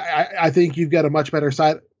I think you've got a much better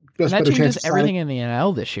side. And that changes everything in the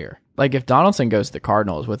NL this year. Like if Donaldson goes to the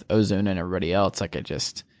Cardinals with Ozuna and everybody else, like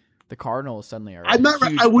the Cardinals suddenly are huge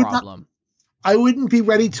problem. I wouldn't be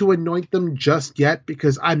ready to anoint them just yet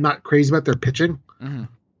because I'm not crazy about their pitching,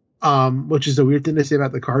 which is a weird thing to say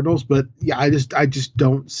about the Cardinals. But yeah, I just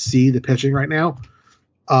don't see the pitching right now.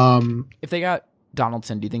 If they got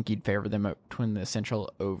Donaldson, do you think you'd favor them between the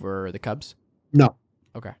Central over the Cubs? No.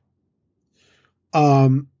 Okay.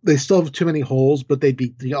 They still have too many holes, but they'd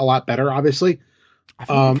be a lot better, obviously. I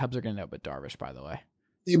think the Cubs are going to know about Darvish, by the way.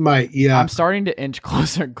 They might, yeah. I'm starting to inch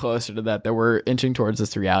closer and closer to that we're inching towards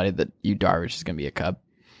this reality that Darvish is going to be a Cub.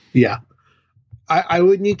 Yeah. I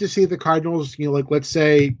would need to see the Cardinals, like let's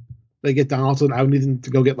say they get Donaldson, I would need them to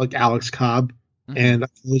go get like Alex Cobb and a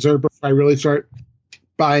closer before I really start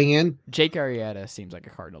buying in. Jake Arrieta seems like a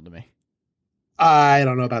Cardinal to me. I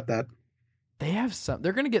don't know about that. They have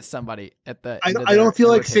they're going to get somebody at the I don't feel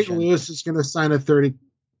like St. Louis is going to sign a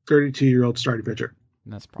 32-year-old starting pitcher.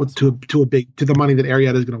 That's possible. To the money that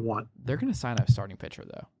Arrieta is going to want. They're going to sign a starting pitcher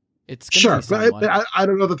though. It's sure, but I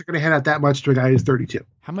don't know that they're going to hand out that much to a guy who's 32.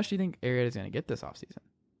 How much do you think Arrieta is going to get this offseason?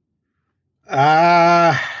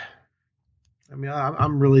 I mean,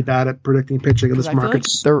 I'm really bad at predicting pitching in this market.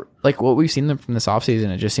 They're like what we've seen them from this offseason.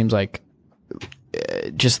 It just seems like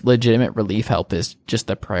just legitimate relief help is just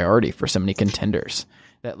the priority for so many contenders.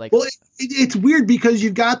 That like, well, it's weird because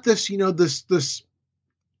you've got this, the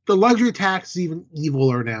luxury tax is even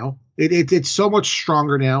eviler now. It's so much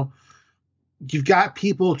stronger now. You've got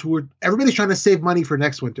people everybody's trying to save money for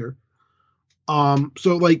next winter.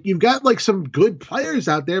 So like you've got like some good players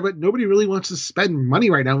out there, but nobody really wants to spend money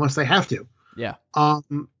right now unless they have to. Yeah.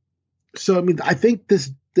 So I mean, I think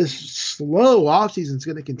this slow offseason is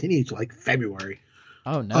going to continue to like February.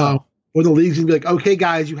 Oh no. Where the league's going to be like, okay,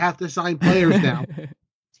 guys, you have to sign players now.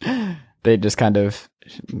 They just kind of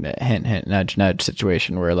hint, nudge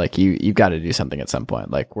situation where like you've got to do something at some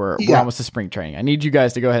point. Like we're almost to spring training. I need you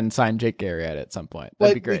guys to go ahead and sign Jake Arrieta at some point.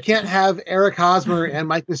 That'd be great. We can't have Eric Hosmer and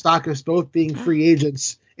Mike Moustakas both being free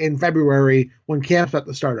agents in February when camp's about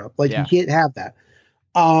to start up. Like you can't have that.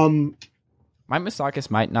 Mike Moustakas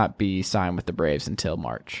might not be signed with the Braves until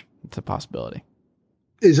March. It's a possibility.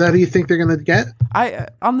 Is that who you think they're going to get?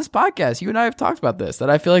 On this podcast, you and I have talked about this, that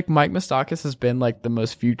I feel like Mike Moustakas has been like the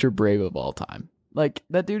most future Brave of all time. Like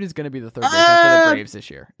that dude is going to be the third baseman for the Braves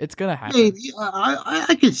this year. It's going to happen. Maybe.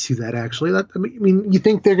 I could see that actually. I mean, you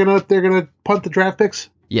think they're gonna punt the draft picks?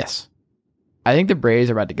 Yes, I think the Braves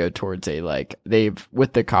are about to go towards with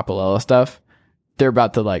the Capolella stuff. They're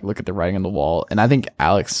about to like look at the writing on the wall, and I think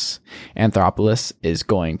Alex Anthopoulos is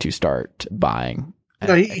going to start buying.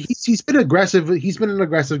 No, he's been aggressive. He's been an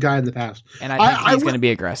aggressive guy in the past, and I think he's going to be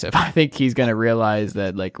aggressive. I think he's going to realize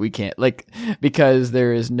that like we can't because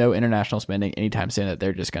there is no international spending anytime soon that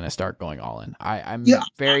they're just going to start going all in. I'm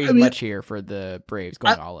much here for the Braves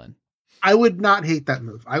going all in. I would not hate that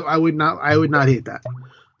move. I would not hate that.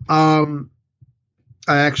 I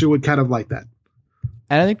actually would kind of like that,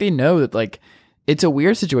 and I think they know that like. It's a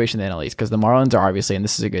weird situation in the NL East because the Marlins are obviously, and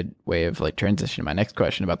this is a good way of like transitioning to my next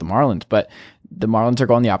question about the Marlins, but the Marlins are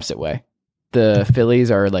going the opposite way. The Phillies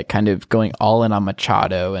are like kind of going all in on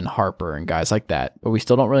Machado and Harper and guys like that, but we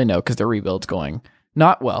still don't really know because their rebuild's going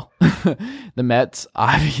not well. The Mets,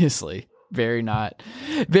 obviously, very,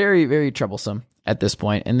 very troublesome at this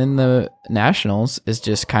point. And then the Nationals is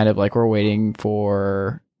just kind of like we're waiting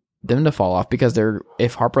for them to fall off because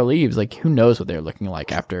if Harper leaves, like who knows what they're looking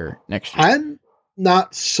like after next year. I'm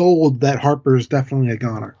not sold that Harper's definitely a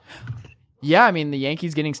goner. Yeah, I mean the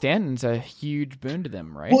Yankees getting Stanton's a huge boon to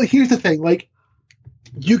them, right? Well, here's the thing: like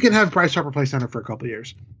you can have Bryce Harper play center for a couple of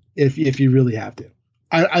years if you really have to.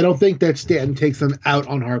 I don't think that Stanton takes them out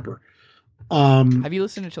on Harper. Have you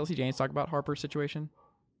listened to Chelsea Janes talk about Harper's situation?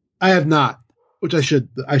 I have not, which I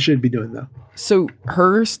should be doing though. So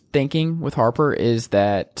her thinking with Harper is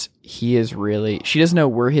that she doesn't know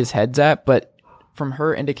where his head's at, but from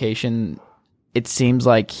her indication, it seems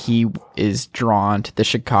like he is drawn to the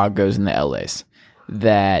Chicagos and the LAs,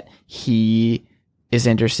 that he is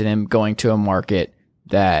interested in going to a market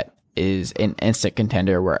that is an instant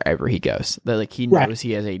contender wherever he goes. That like he knows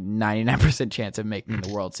he has a 99% chance of making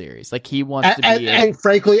the World Series. Like he wants to be, and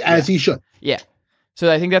frankly, as he should. Yeah. So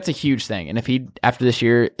I think that's a huge thing. And after this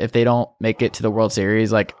year, if they don't make it to the World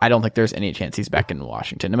Series, like I don't think there's any chance he's back in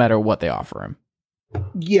Washington, no matter what they offer him.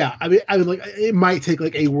 Yeah, I mean, like it might take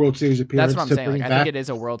like a World Series appearance. That's what I'm to saying. bring Like, it I think back. it is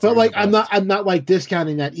a World But Series. like, or bust. I'm not like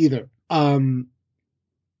discounting that either.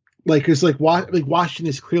 Like, cause like Washington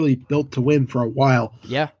is clearly built to win for a while.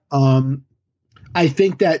 Yeah. I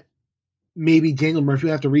think that maybe Daniel Murphy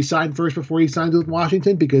will have to re-sign first before he signs with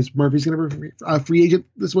Washington because Murphy's going to be a free agent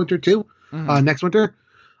this winter too, next winter.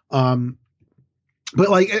 But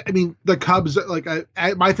like, I mean, the Cubs, like,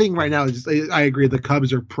 my thing right now is just, I agree. The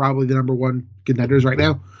Cubs are probably the number one contenders right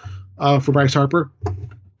now for Bryce Harper.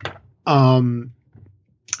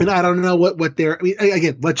 And I don't know what their, I mean,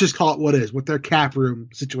 again, let's just call it what it is, what their cap room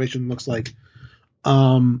situation looks like. It's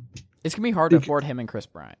gonna be hard to afford him and Chris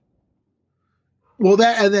Bryant. Well,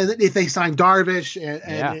 that, and then if they sign Darvish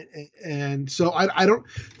and so I don't,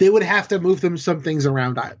 they would have to move some things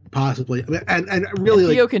around possibly. And really,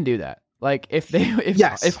 Theo like, can do that. Like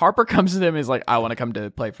if Harper comes to them and is like, I want to come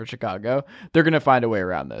to play for Chicago, they're gonna find a way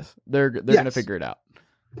around this. They're gonna figure it out.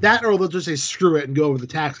 That, or they'll just say screw it and go over the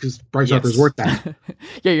tax because Bryce Harper's worth that.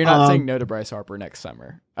 Yeah, you're not saying no to Bryce Harper next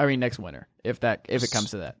winter if it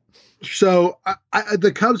comes to that. So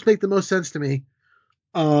the Cubs make the most sense to me.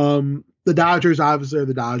 The Dodgers obviously are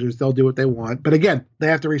the Dodgers. They'll do what they want, but again, they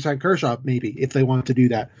have to re-sign Kershaw maybe if they want to do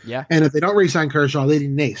that. Yeah, and if they don't re-sign Kershaw, they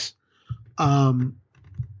need an ace.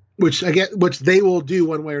 Which they will do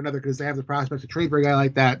one way or another because they have the prospects to trade for a guy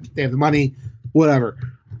like that. They have the money, whatever.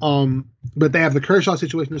 But they have the Kershaw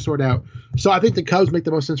situation to sort out. So I think the Cubs make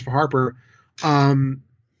the most sense for Harper. And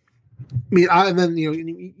then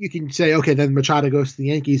you can say, okay, then Machado goes to the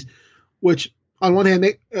Yankees, which on one hand,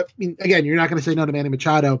 again, you're not going to say no to Manny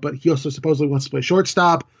Machado, but he also supposedly wants to play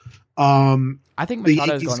shortstop. I think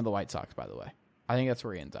Machado is going to the White Sox, by the way. I think that's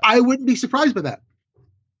where he ends up. I wouldn't be surprised by that.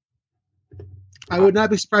 I would not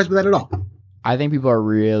be surprised by that at all. I think people are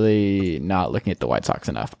really not looking at the White Sox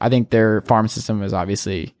enough. I think their farm system is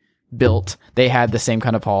obviously built. They had the same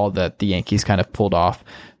kind of haul that the Yankees kind of pulled off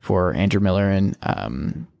for Andrew Miller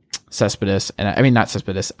and Cespedes, and I mean not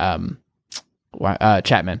Cespedes,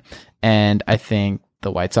 Chapman. And I think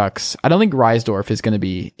the White Sox, I don't think Reisdorf is going to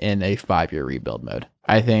be in a 5-year rebuild mode.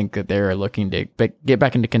 I think that they're looking to get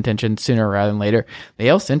back into contention sooner rather than later. The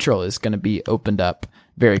AL Central is going to be opened up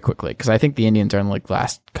very quickly because I think the Indians are in like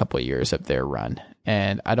last couple of years of their run,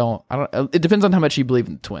 and I don't. It depends on how much you believe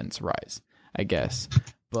in the Twins' rise, I guess.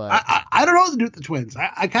 But I don't know what to do with the Twins.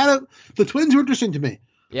 The Twins are interesting to me.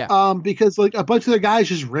 Yeah. Because like a bunch of their guys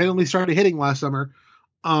just randomly started hitting last summer.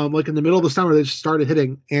 Like in the middle of the summer, they just started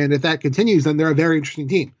hitting, and if that continues, then they're a very interesting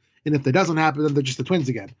team. And if that doesn't happen, then they're just the Twins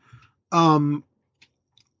again.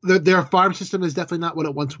 Their farm system is definitely not what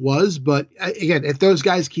it once was, but again, if those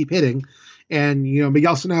guys keep hitting, and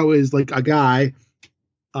Miguel Sano is like a guy,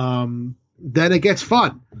 then it gets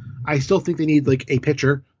fun. I still think they need like a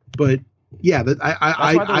pitcher, but yeah, I don't.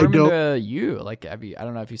 Like I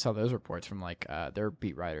don't know if you saw those reports from like their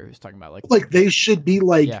beat writer who's talking about like they should be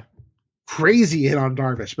like crazy in on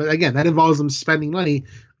Darvish, but again, that involves them spending money.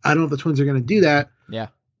 I don't know if the Twins are going to do that. Yeah.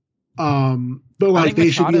 But like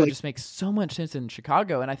they should be like, just makes so much sense in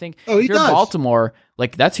Chicago, and I think if you're Baltimore,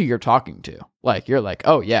 like that's who you're talking to. Like you're like,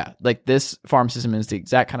 oh yeah, like this farm system is the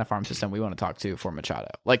exact kind of farm system we want to talk to for Machado.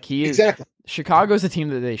 Like he is exactly. Chicago's the team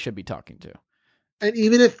that they should be talking to. And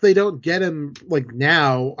even if they don't get him like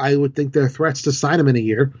now, I would think they're threats to sign him in a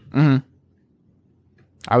year. Mm-hmm.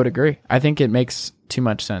 I would agree. I think it makes too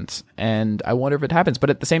much sense, and I wonder if it happens.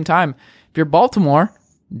 But at the same time, if you're Baltimore,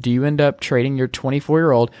 do you end up trading your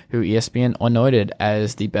 24-year-old who ESPN anointed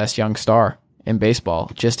as the best young star in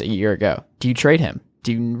baseball just a year ago? Do you trade him?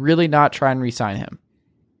 Do you really not try and re-sign him?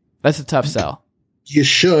 That's a tough sell. You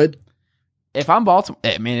should. If I'm Baltimore,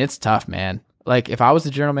 I mean, it's tough, man. Like, if I was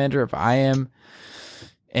the general manager, if I am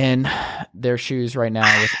in their shoes right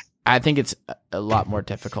now, I think it's a lot more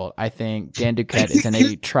difficult. I think Dan Duquette is in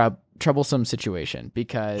a troublesome situation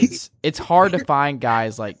because it's hard to find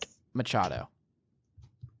guys like Machado.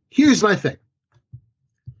 Here's my thing.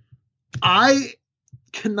 I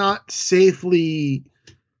cannot safely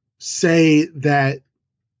say that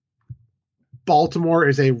Baltimore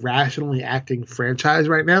is a rationally acting franchise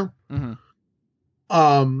right now. Mm-hmm.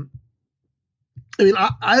 I mean,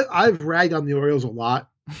 I've ragged on the Orioles a lot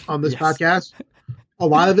on this podcast. A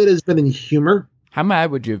lot of it has been in humor. How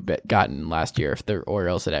mad would you have gotten last year if the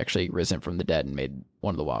Orioles had actually risen from the dead and made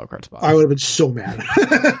one of the wild card spots? I would have been so mad.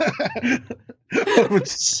 I would have been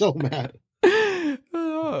so mad.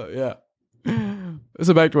 Oh, yeah.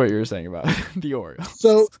 So back to what you were saying about the Orioles.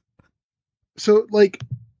 So like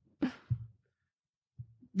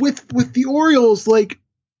with the Orioles, like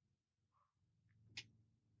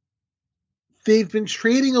they've been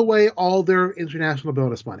trading away all their international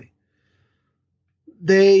bonus money.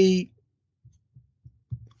 They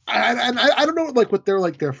I don't know like what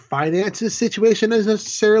their finances situation is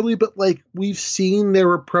necessarily, but like we've seen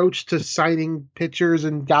their approach to signing pitchers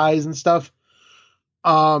and guys and stuff.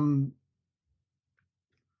 Like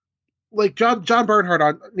John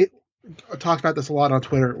Bernhardt talks about this a lot on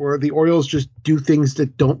Twitter, where the Orioles just do things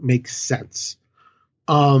that don't make sense.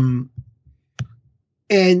 And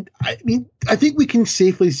I mean, I think we can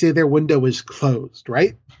safely say their window is closed,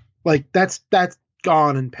 right? Like that's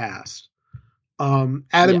gone and past.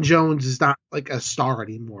 Adam Jones is not like a star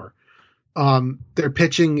anymore. Their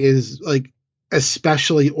pitching is like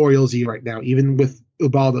especially Orioles-y right now, even with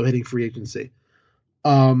Ubaldo hitting free agency.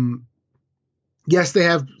 Yes, they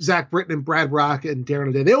have Zach Britton and Brad Rock and Darren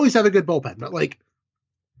O'Day. They always have a good bullpen, but like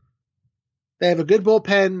they have a good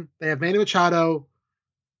bullpen. They have Manny Machado.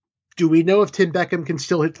 Do we know if Tim Beckham can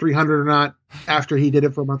still hit 300 or not after he did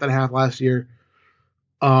it for a month and a half last year?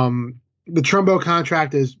 The Trumbo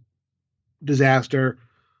contract is disaster.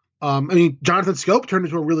 I mean, Jonathan Scope turned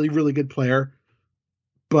into a really, really good player,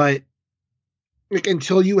 but like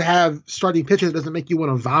until you have starting pitchers that doesn't make you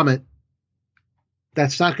want to vomit,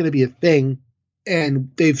 that's not going to be a thing. And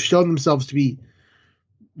they've shown themselves to be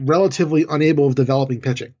relatively unable of developing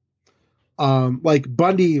pitching. Like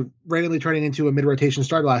Bundy randomly turning into a mid-rotation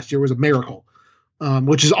starter last year was a miracle,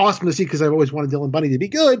 which is awesome to see because I've always wanted Dylan Bundy to be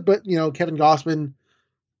good. But, you know, Kevin Gossman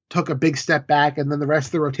took a big step back, and then the rest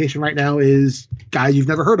of the rotation right now is guys you've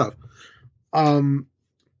never heard of.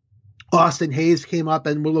 Austin Hayes came up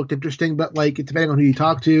and looked interesting, but like depending on who you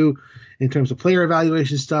talk to in terms of player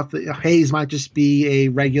evaluation stuff, Hayes might just be a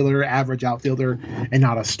regular average outfielder and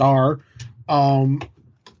not a star. You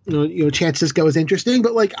know, Chance Cisco is interesting,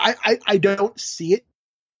 but like I don't see it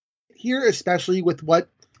here, especially with what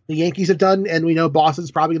the Yankees have done, and we know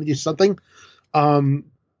Boston's probably going to do something.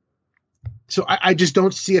 So I just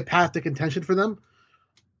don't see a path to contention for them.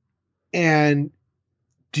 And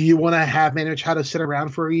do you want to have Manny Machado sit around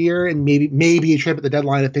for a year and maybe a trip at the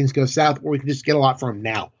deadline if things go south, or we can just get a lot from him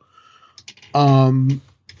now? I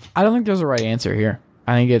don't think there's a right answer here.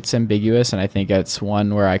 I think it's ambiguous, and I think it's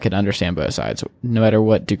one where I could understand both sides. No matter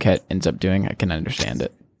what Duquette ends up doing, I can understand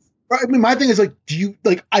it. I mean, my thing is like,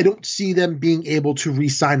 I don't see them being able to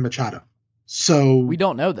re-sign Machado. So we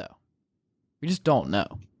don't know though. We just don't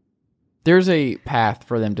know. There's a path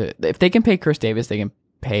for them to, if they can pay Chris Davis, they can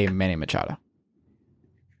pay Manny Machado.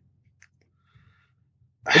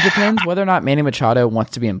 It depends whether or not Manny Machado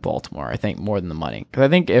wants to be in Baltimore, I think, more than the money. Because I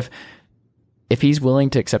think if he's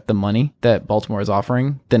willing to accept the money that Baltimore is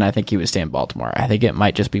offering, then I think he would stay in Baltimore. I think it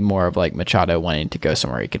might just be more of like Machado wanting to go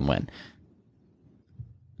somewhere he can win.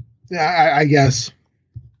 Yeah, I guess.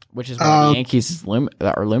 Which is why the Yankees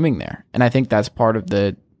are looming there. And I think that's part of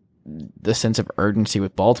the sense of urgency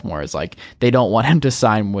with Baltimore is like they don't want him to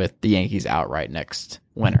sign with the Yankees outright next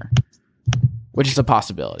winter, which is a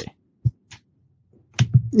possibility.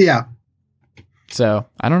 Yeah. So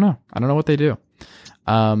I don't know. I don't know what they do.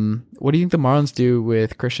 What do you think the Marlins do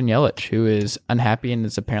with Christian Yelich, who is unhappy and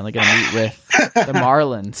is apparently going to meet with the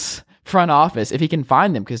Marlins front office if he can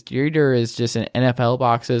find them? Because Jeter is just in NFL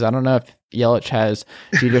boxes. I don't know if Yelich has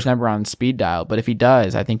Jeter's number on speed dial, but if he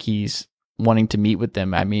does, I think he's wanting to meet with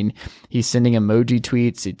them. I mean, he's sending emoji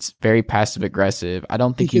tweets. It's very passive aggressive. I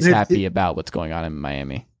don't think he's happy about what's going on in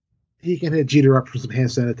Miami. He can hit Jeter up for some hand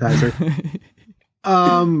sanitizer.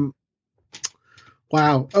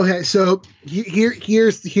 Wow. Okay, so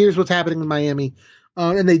here's what's happening in Miami,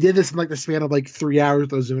 and they did this in like the span of like 3 hours.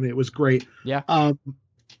 Ozuna, it was great. Yeah.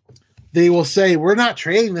 They will say we're not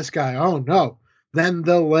trading this guy. Oh no. Then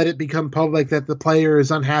they'll let it become public that the player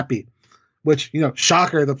is unhappy, which, you know,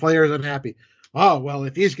 shocker, the player is unhappy. Oh well,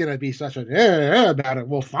 if he's gonna be such a about it,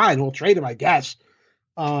 well, fine, we'll trade him, I guess.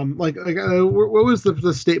 What was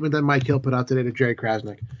the statement that Mike Hill put out today to Jerry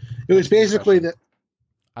Krasnick? It was basically that.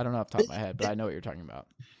 I don't know off the top of my head, but I know what you're talking about.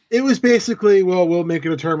 It was basically, well, we'll make a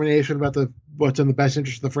determination about what's in the best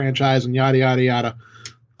interest of the franchise and yada yada yada.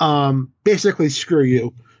 Basically, screw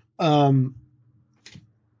you. And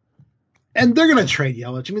they're gonna trade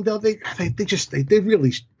Yelich. I mean, they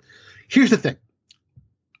really. Here's the thing.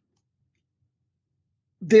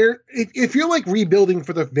 If you're like rebuilding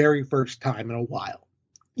for the very first time in a while,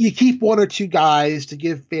 you keep one or two guys to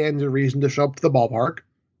give fans a reason to show up to the ballpark,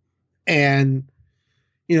 and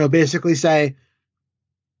basically say,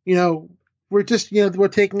 we're just, we're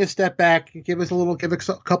taking a step back. Give us a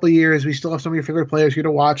couple of years. We still have some of your favorite players here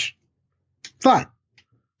to watch. Fine.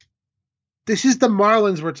 This is the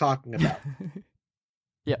Marlins we're talking about.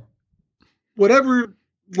 Yeah. Whatever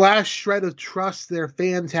last shred of trust their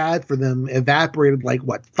fans had for them evaporated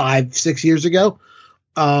 5-6 years ago.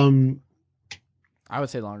 I would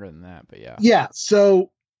say longer than that, but yeah. Yeah. So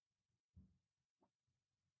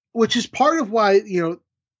which is part of why,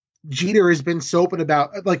 Jeter has been so open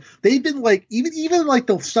about, like, they've been like, even like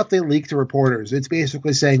the stuff they leak to reporters, it's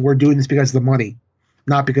basically saying we're doing this because of the money,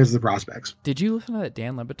 not because of the prospects. Did you listen to that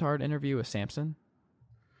Dan Le Batard interview with Sampson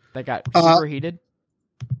that got super heated?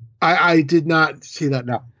 I did not see that.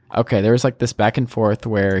 No. Okay, there was like this back and forth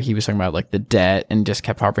where he was talking about like the debt and just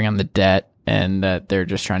kept harping on the debt and that they're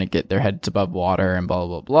just trying to get their heads above water and blah,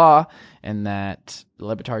 blah, blah. And that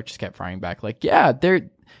Le Batard just kept firing back like, yeah,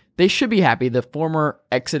 they should be happy. The former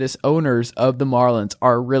Exodus owners of the Marlins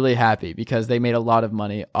are really happy because they made a lot of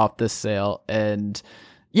money off this sale. And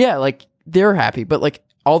yeah, like they're happy, but like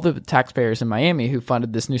all the taxpayers in Miami who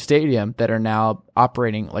funded this new stadium that are now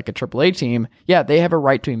operating like a AAA team, yeah, they have a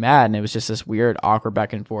right to be mad. And it was just this weird, awkward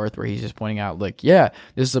back and forth where he's just pointing out, like, yeah,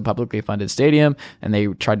 this is a publicly funded stadium. And they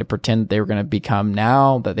tried to pretend they were going to become,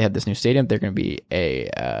 now that they have this new stadium, they're going to be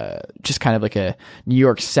just kind of like a New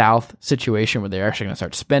York South situation where they're actually going to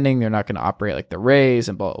start spending. They're not going to operate like the Rays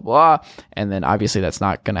and blah, blah, blah. And then obviously that's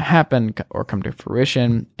not going to happen or come to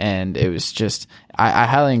fruition. And it was just, I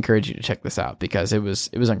highly encourage you to check this out because it was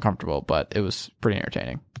uncomfortable, but it was pretty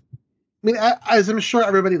entertaining. I mean, as I'm sure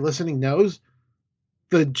everybody listening knows,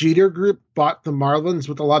 the Jeter Group bought the Marlins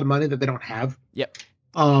with a lot of money that they don't have. Yep.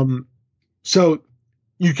 So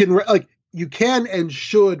you can and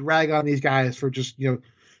should rag on these guys for just,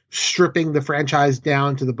 stripping the franchise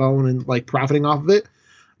down to the bone and like profiting off of it.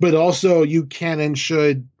 But also you can and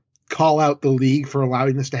should call out the league for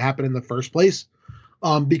allowing this to happen in the first place.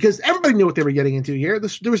 Because everybody knew what they were getting into here.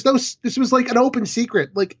 This was like an open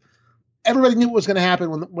secret. Like everybody knew what was going to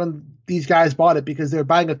happen when these guys bought it because they were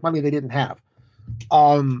buying with money they didn't have.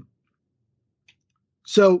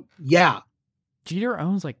 So yeah, Jeter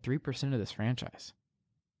owns like 3% of this franchise.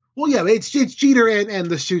 Well, yeah, it's Jeter and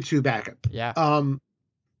the Sutu backup. Yeah.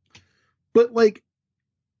 But like,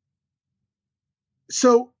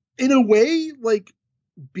 so in a way, like,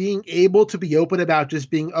 being able to be open about just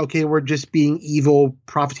being, okay, we're just being evil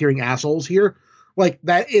profiteering assholes here, like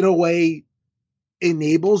that in a way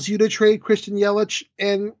enables you to trade Christian Yelich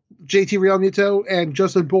and JT Realmuto and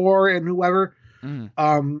Justin Bour and whoever.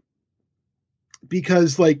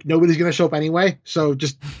 Because like nobody's going to show up anyway. So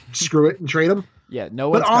just screw it and trade them. Yeah. No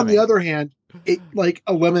one's But on the other hand, it like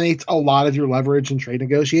eliminates a lot of your leverage in trade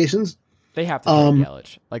negotiations. They have to trade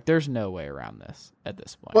Yelich. Like there's no way around this at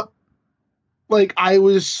this point. But, like, I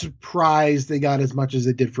was surprised they got as much as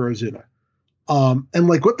they did for Ozuna. And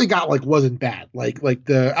like what they got like wasn't bad. Like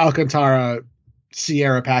the Alcantara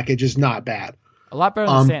Sierra package is not bad. A lot better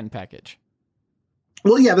than the Stanton package.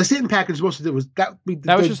 Well, yeah, the Stanton package most of it was that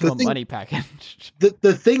was just the money package.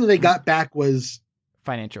 The thing they got back was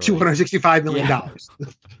financial $265 million.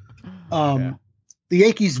 Yeah. The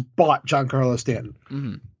Yankees bought Giancarlo Stanton.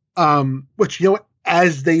 Mm-hmm. Which,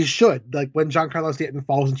 as they should. Like when Giancarlo Stanton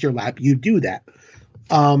falls into your lap, you do that.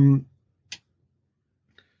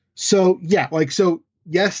 So yeah, like, so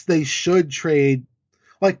yes, they should trade,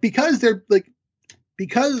 like, because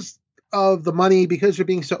of the money, because they're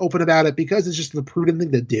being so open about it, because it's just the prudent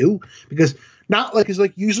thing to do, because not like, it's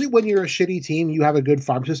like usually when you're a shitty team, you have a good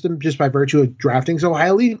farm system just by virtue of drafting so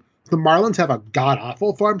highly. The Marlins have a god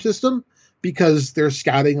awful farm system because their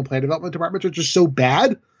scouting and player development departments are just so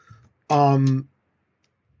bad.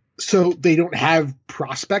 So they don't have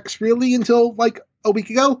prospects really until like a week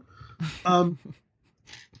ago.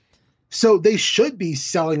 So they should be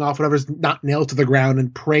selling off whatever's not nailed to the ground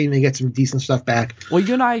and praying they get some decent stuff back. Well,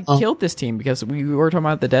 you and I killed this team because we were talking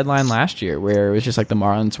about the deadline last year where it was just like the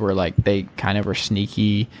Marlins were like, they kind of were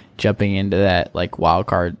sneaky jumping into that like wild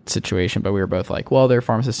card situation. But we were both like, well, their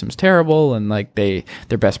farm system's terrible. And like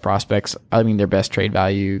their best prospects, their best trade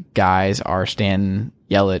value guys are Stan,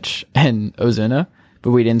 Yelich, and Ozuna.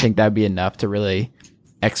 But we didn't think that'd be enough to really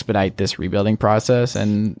expedite this rebuilding process.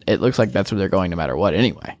 And it looks like that's where they're going no matter what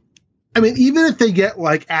anyway. I mean, even if they get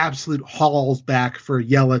like absolute hauls back for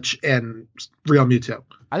Yelich and Realmuto,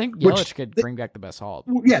 I think Yelich could bring back the best haul.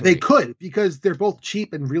 Yeah, they could because they're both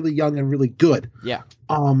cheap and really young and really good. Yeah.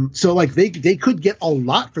 So like they could get a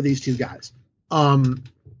lot for these two guys.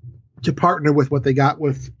 To partner with what they got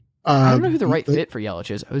with. I don't know who the right fit for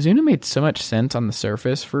Yelich is. Ozuna made so much sense on the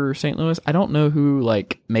surface for St. Louis. I don't know who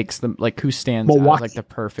like makes them like who stands out as like the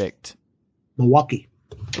perfect Milwaukee.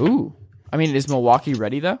 Ooh, I mean, is Milwaukee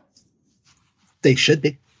ready though? They should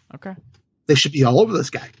be. Okay. They should be all over this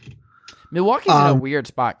guy. Milwaukee's in a weird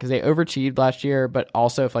spot because they overachieved last year, but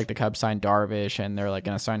also if like the Cubs signed Darvish and they're like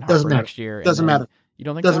going to sign Harper next year. Doesn't matter. You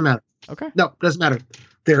don't think doesn't matter? Okay. No, doesn't matter.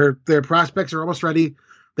 Their prospects are almost ready.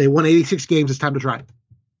 They won 86 games. It's time to try.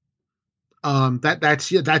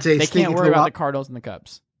 That's a. They can't worry about the Cardinals and the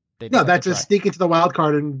Cubs. No, that's a sneak into the wild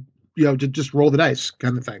card and just roll the dice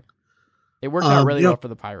kind of thing. It worked out really well for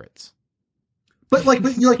the Pirates. But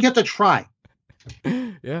you have to try.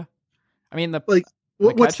 Yeah. I mean,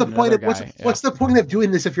 what's the point of what's the point of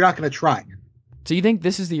doing this if you're not going to try? So you think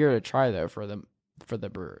this is the year to try though for the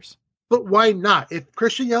Brewers? But why not? If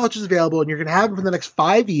Christian Yelich is available and you're going to have him for the next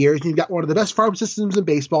 5 years, and you've got one of the best farm systems in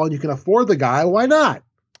baseball, and you can afford the guy, why not?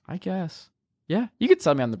 I guess. Yeah, you could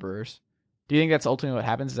sell me on the Brewers. Do you think that's ultimately what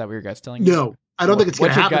happens? Is that what your gut's telling you? No, I don't think it's going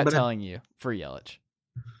to happen. What's your gut telling you for Yelich?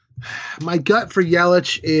 My gut for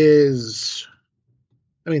Yelich is,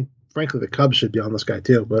 I mean, frankly, the Cubs should be on this guy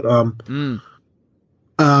too. But I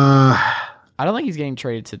don't think he's getting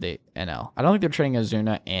traded to the NL. I don't think they're trading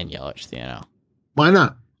Ozuna and Yelich to the NL. Why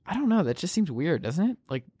not? I don't know. That just seems weird, doesn't it?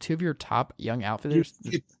 Like two of your top young outfielders.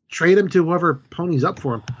 You trade him to whoever ponies up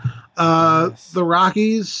for him. Yes. The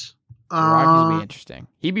Rockies. The Rockies would be interesting.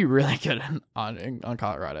 He'd be really good on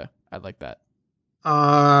Colorado. I'd like that.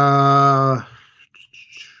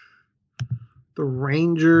 The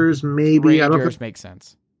Rangers, maybe. Rangers makes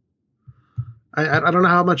sense. I don't know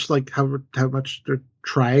how much how much they're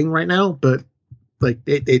trying right now, but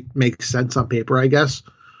it makes sense on paper, I guess.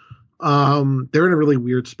 They're in a really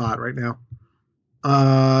weird spot right now.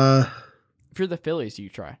 If you're the Phillies, do you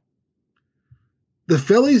try? The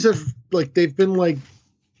Phillies have they've been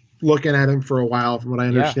looking at him for a while, from what I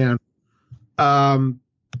understand. Yeah.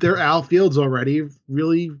 Their outfield's already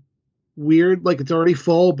really weird. It's already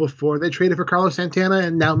full before they traded for Carlos Santana,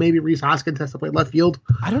 and now maybe Rhys Hoskins has to play left field.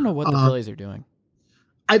 I don't know what the Phillies are doing.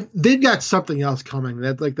 They've got something else coming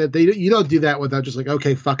that you don't do that without just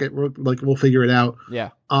okay, fuck it, we'll figure it out. Yeah.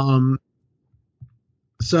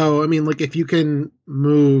 So I mean, if you can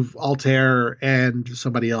move Altair and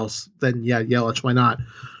somebody else, then yeah, Yelich, why not?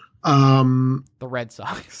 The Red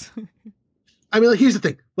Sox. I mean, here's the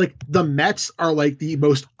thing. The Mets are the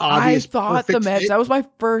most obvious. I thought the Mets. That was my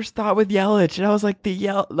first thought with Yelich, and I was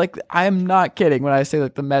I am not kidding when I say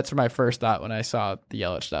the Mets were my first thought when I saw the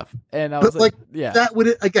Yelich stuff. And I was yeah, that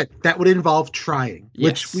would involve trying,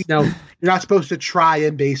 which we know you're not supposed to try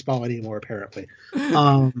in baseball anymore, apparently.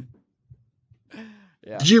 Yeah.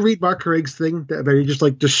 Did you read Mark Carig's thing where he just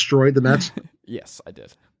destroyed the Mets? Yes, I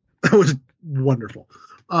did. That was wonderful.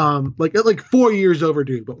 4 years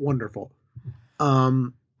overdue, but wonderful.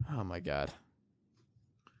 Oh my God.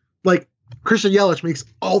 Christian Yelich makes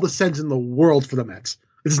all the sense in the world for the Mets.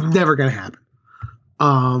 It's never going to happen.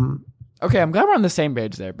 Okay, I'm glad we're on the same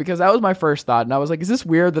page there, because that was my first thought, and I was like, is this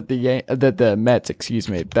weird that the Mets,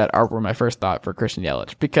 were my first thought for Christian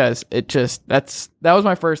Yelich? Because that was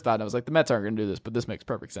my first thought, and I was like, the Mets aren't going to do this, but this makes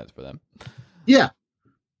perfect sense for them. Yeah.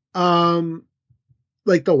 The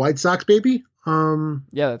White Sox, baby. Yeah,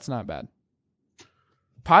 that's not bad.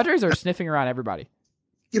 Padres are sniffing around everybody.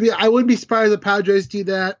 Yeah, I wouldn't be surprised if Padres do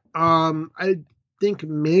that. I think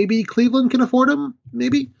maybe Cleveland can afford him.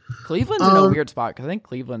 Maybe Cleveland's in a weird spot because I think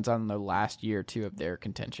Cleveland's on the last year or two of their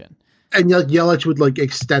contention, and Yelich would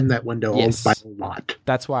extend that window by a lot.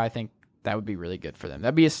 That's why I think that would be really good for them.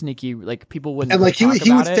 That'd be a sneaky people wouldn't. And he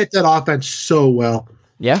would fit that offense so well.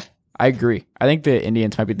 Yeah, I agree. I think the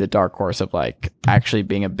Indians might be the dark horse of actually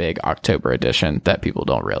being a big October edition that people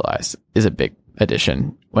don't realize is a big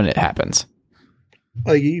addition when it happens.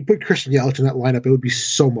 You put Christian Yelich in that lineup, it would be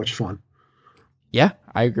so much fun. Yeah,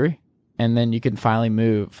 I agree. And then you can finally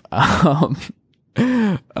move. You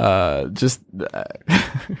can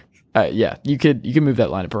move that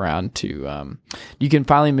lineup around to. You can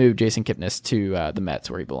finally move Jason Kipnis to the Mets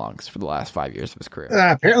where he belongs for the last 5 years of his career.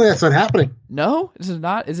 Apparently, that's not happening. No, this is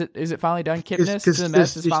not. Is it finally done? Kipnis to the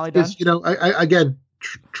Mets is finally done. Again,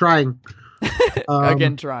 trying.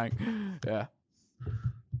 Again, trying. Yeah.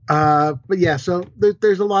 But yeah, so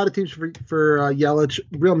there's a lot of teams for Yelich.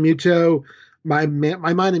 Real Muto. My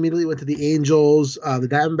mind immediately went to the Angels. The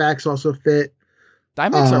Diamondbacks also fit.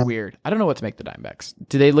 Diamondbacks are weird. I don't know what to make the Diamondbacks.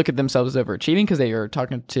 Do they look at themselves as overachieving because they are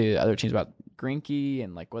talking to other teams about Greinke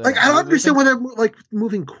and what? I don't understand why they're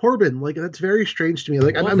moving Corbin. That's very strange to me.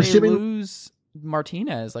 I'm assuming lose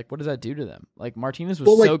Martinez. What does that do to them? Martinez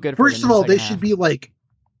was so good. First of all, they should be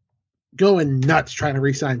going nuts trying to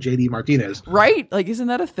re-sign JD Martinez. Right? Isn't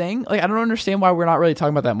that a thing? I don't understand why we're not really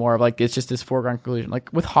talking about that more of it's just this foregone conclusion.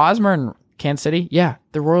 With Hosmer and Kansas City, yeah,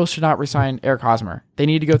 the Royals should not re-sign Eric Hosmer. They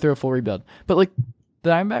need to go through a full rebuild. But the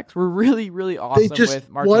Diamondbacks were really, really awesome they just with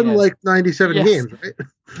Martinez. Won 97 games, right?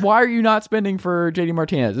 Why are you not spending for JD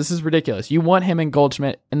Martinez? This is ridiculous. You want him and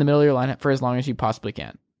Goldschmidt in the middle of your lineup for as long as you possibly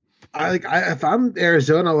can. If I'm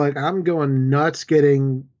Arizona, I'm going nuts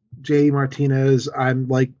getting JD Martinez. I'm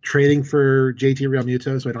trading for JT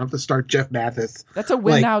Realmuto so I don't have to start Jeff Mathis. That's a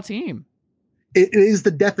win now team. It is the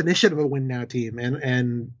definition of a win now team,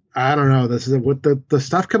 and I don't know. This is what the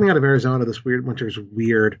stuff coming out of Arizona this weird winter is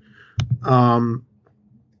weird. Because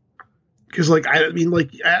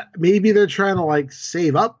maybe they're trying to like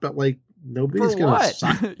save up, but like nobody's For gonna.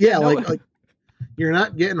 what? Yeah, No. like you're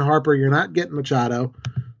not getting Harper, you're not getting Machado.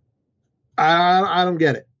 I don't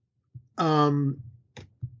get it.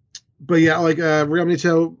 But yeah, like Real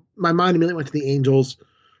Muto, my mind immediately went to the Angels.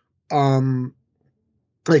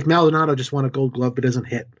 Like Maldonado just won a Gold Glove but doesn't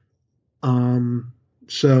hit.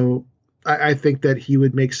 So I think that he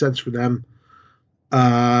would make sense for them.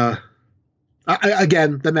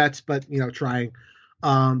 Again, the Mets, but trying.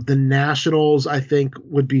 The Nationals, I think,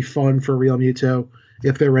 would be fun for Real Muto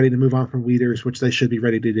if they're ready to move on from Wieters, which they should be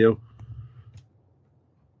ready to do.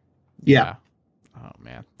 Yeah. Oh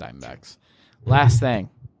man, Diamondbacks. Last thing,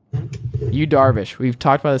 Yu Darvish. We've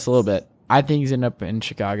talked about this a little bit. I think he's ending up in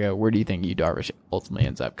Chicago. Where do you think Yu Darvish ultimately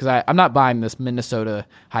ends up? Because I'm not buying this Minnesota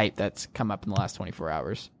hype that's come up in the last 24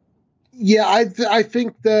 hours. Yeah, I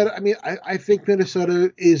think that. I mean, I think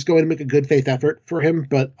Minnesota is going to make a good faith effort for him,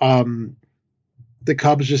 but the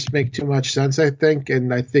Cubs just make too much sense, I think.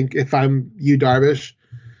 And I think if I'm Yu Darvish,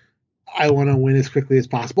 I want to win as quickly as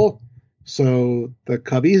possible. So the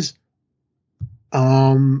Cubbies.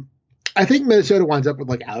 I think Minnesota winds up with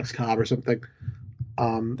like Alex Cobb or something.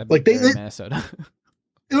 Like they Minnesota.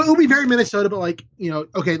 It'll be very Minnesota, but like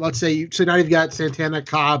okay, let's say so now you've got Santana,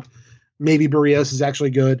 Cobb, maybe Barrios is actually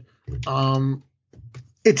good.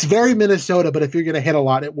 It's very Minnesota, but if you're going to hit a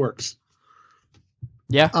lot, it works.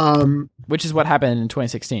 Yeah. Which is what happened in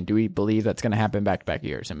 2016. Do we believe that's going to happen back-to-back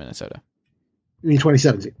years in Minnesota? I mean,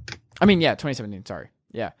 2017. I mean, yeah, 2017. Sorry.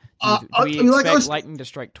 Yeah. Do we expect lightning to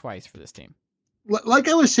strike twice for this team? Like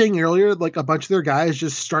I was saying earlier, like a bunch of their guys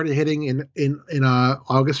just started hitting in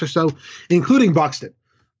August or so, including Buxton.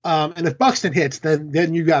 And if Buxton hits,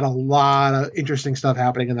 then you got a lot of interesting stuff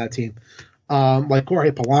happening in that team. Like Jorge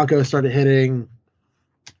Polanco started hitting.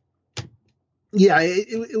 Yeah,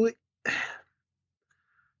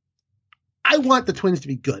 I want the Twins to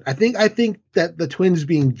be good. I think that the Twins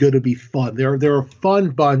being good would be fun. They're a fun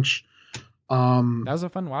bunch. That was a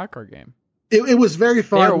fun wildcard game. It was very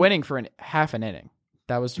fun. They were winning for half an inning.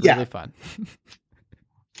 That was really fun.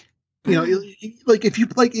 Like if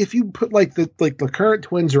you put like the current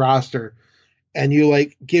Twins roster and you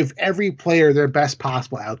like give every player their best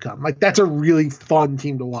possible outcome, like that's a really fun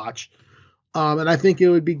team to watch. And I think it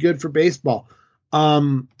would be good for baseball.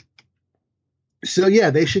 So yeah,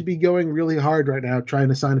 they should be going really hard right now trying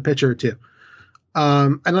to sign a pitcher or two.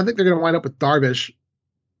 And I think they're going to wind up with Darvish.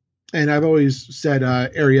 And I've always said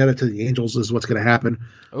Arrieta to the Angels is what's going to happen.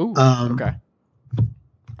 Oh, okay.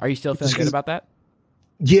 Are you still feeling good about that?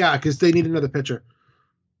 Yeah, because they need another pitcher.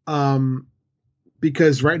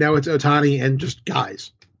 Because right now it's Ohtani and just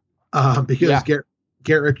guys. Because Garrett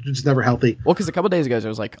Richardson's never healthy. Well, because a couple days ago it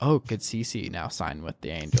was like, oh, could CC now sign with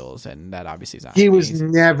the Angels? And that obviously is not. He was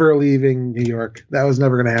never leaving New York. That was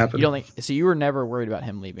never going to happen. You don't think? So you were never worried about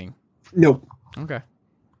him leaving? Nope. Okay.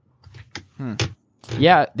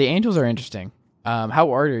 Yeah, the Angels are interesting. How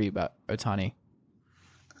worried are you about Ohtani?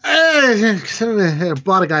 A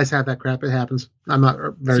lot of guys have that crap. It happens. I'm not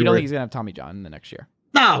very So you don't worried. think he's going to have Tommy John in the next year?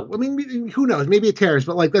 No. I mean, who knows? Maybe it tears,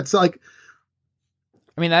 but like that's like.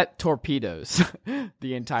 I mean, that torpedoes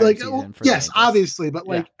the entire season. For yes, obviously, but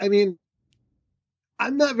like, I mean,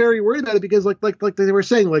 I'm not very worried about it because like they were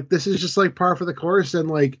saying, like this is just like par for the course, and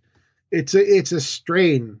like it's a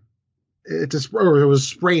strain. It was a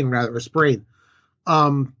sprain.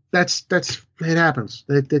 That's it happens.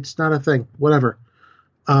 It's not a thing. Whatever.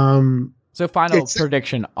 So final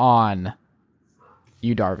prediction on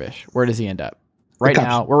Yu Darvish. Where does he end up? Right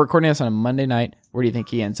now, we're recording this on a Monday night. Where do you think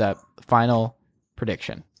he ends up? Final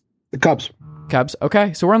prediction. The Cubs. Cubs.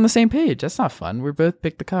 Okay, so we're on the same page. That's not fun. We both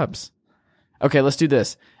picked the Cubs. Okay, let's do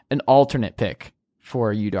this. An alternate pick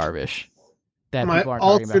for Yu Darvish. That My people aren't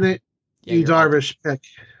talking about. alternate Yu Darvish pick.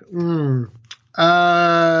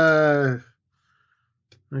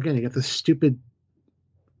 Again, you got the stupid,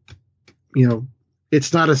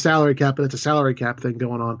 it's not a salary cap, but it's a salary cap thing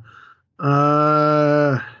going on.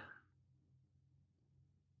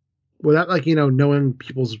 Without knowing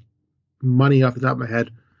people's money off the top of my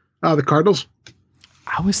head. The Cardinals.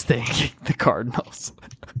 I was thinking the Cardinals.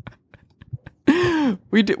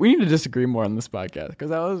 We need to disagree more on this podcast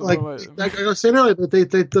because that was like I was saying earlier, but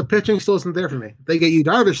the pitching still isn't there for me. They get Yu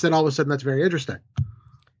Darvish, then all of a sudden that's very interesting.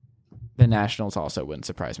 The Nationals also wouldn't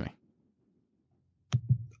surprise me.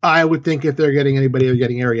 I would think if they're getting anybody, they're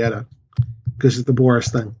getting Arrieta because it's the Boris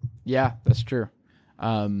thing. Yeah, that's true.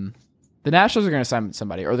 The Nationals are going to sign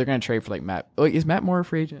somebody, or they're going to trade for like Matt. Is Matt Moore a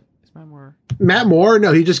free agent? Is Matt Moore? Matt Moore?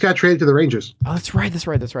 No, he just got traded to the Rangers. Oh, that's right.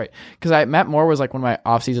 Because Matt Moore was like one of my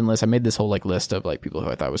off-season lists. I made this whole like list of like people who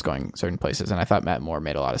I thought was going certain places, and I thought Matt Moore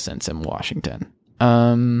made a lot of sense in Washington.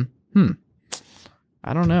 I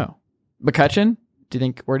don't know. McCutcheon? Do you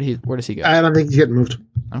think where does he go? I don't think he's getting moved.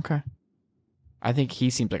 Okay. I think he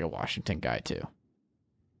seems like a Washington guy too.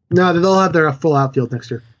 No, they'll have their full outfield next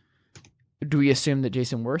year. Do we assume that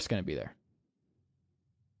Jason Worth's going to be there?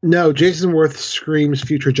 No, Jason Worth screams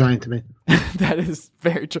future Giant to me. That is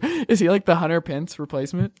very true. Is he like the Hunter Pence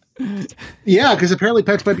replacement? Yeah, because apparently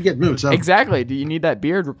Pence might be getting moved. So exactly. Do you need that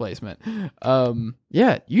beard replacement?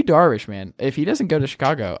 Yeah, you Darvish, man. If he doesn't go to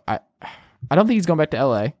Chicago, I don't think he's going back to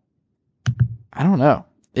LA. I don't know.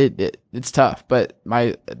 It's tough, but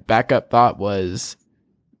my backup thought was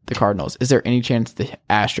the Cardinals. Is there any chance the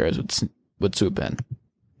Astros would swoop in?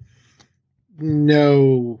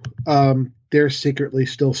 No, they're secretly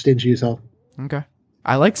still stingy as hell. Okay.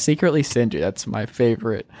 I like secretly stingy. That's my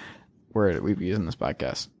favorite word we've used in this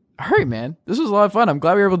podcast. All right, man. This was a lot of fun. I'm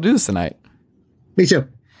glad we were able to do this tonight. Me too.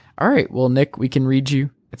 All right. Well, Nick, we can read you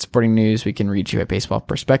at Sporting News. We can read you at Baseball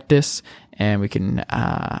Prospectus. And we can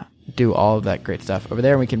do all of that great stuff over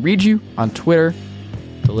there. And we can read you on Twitter,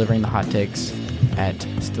 delivering the hot takes at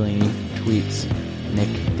Stellini Tweets. Nick,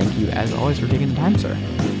 thank you as always for taking the time, sir.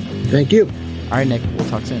 Thank you. All right, Nick. We'll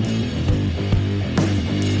talk soon.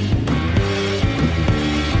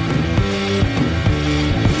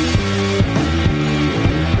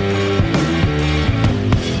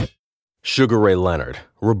 Sugar Ray Leonard,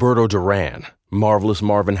 Roberto Duran, Marvelous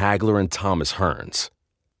Marvin Hagler, and Thomas Hearns.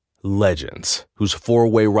 Legends, whose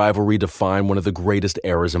four-way rivalry defined one of the greatest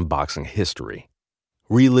eras in boxing history.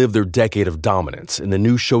 Relive their decade of dominance in the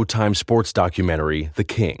new Showtime sports documentary, The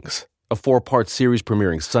Kings, a 4-part series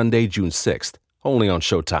premiering Sunday, June 6th, only on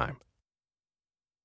Showtime.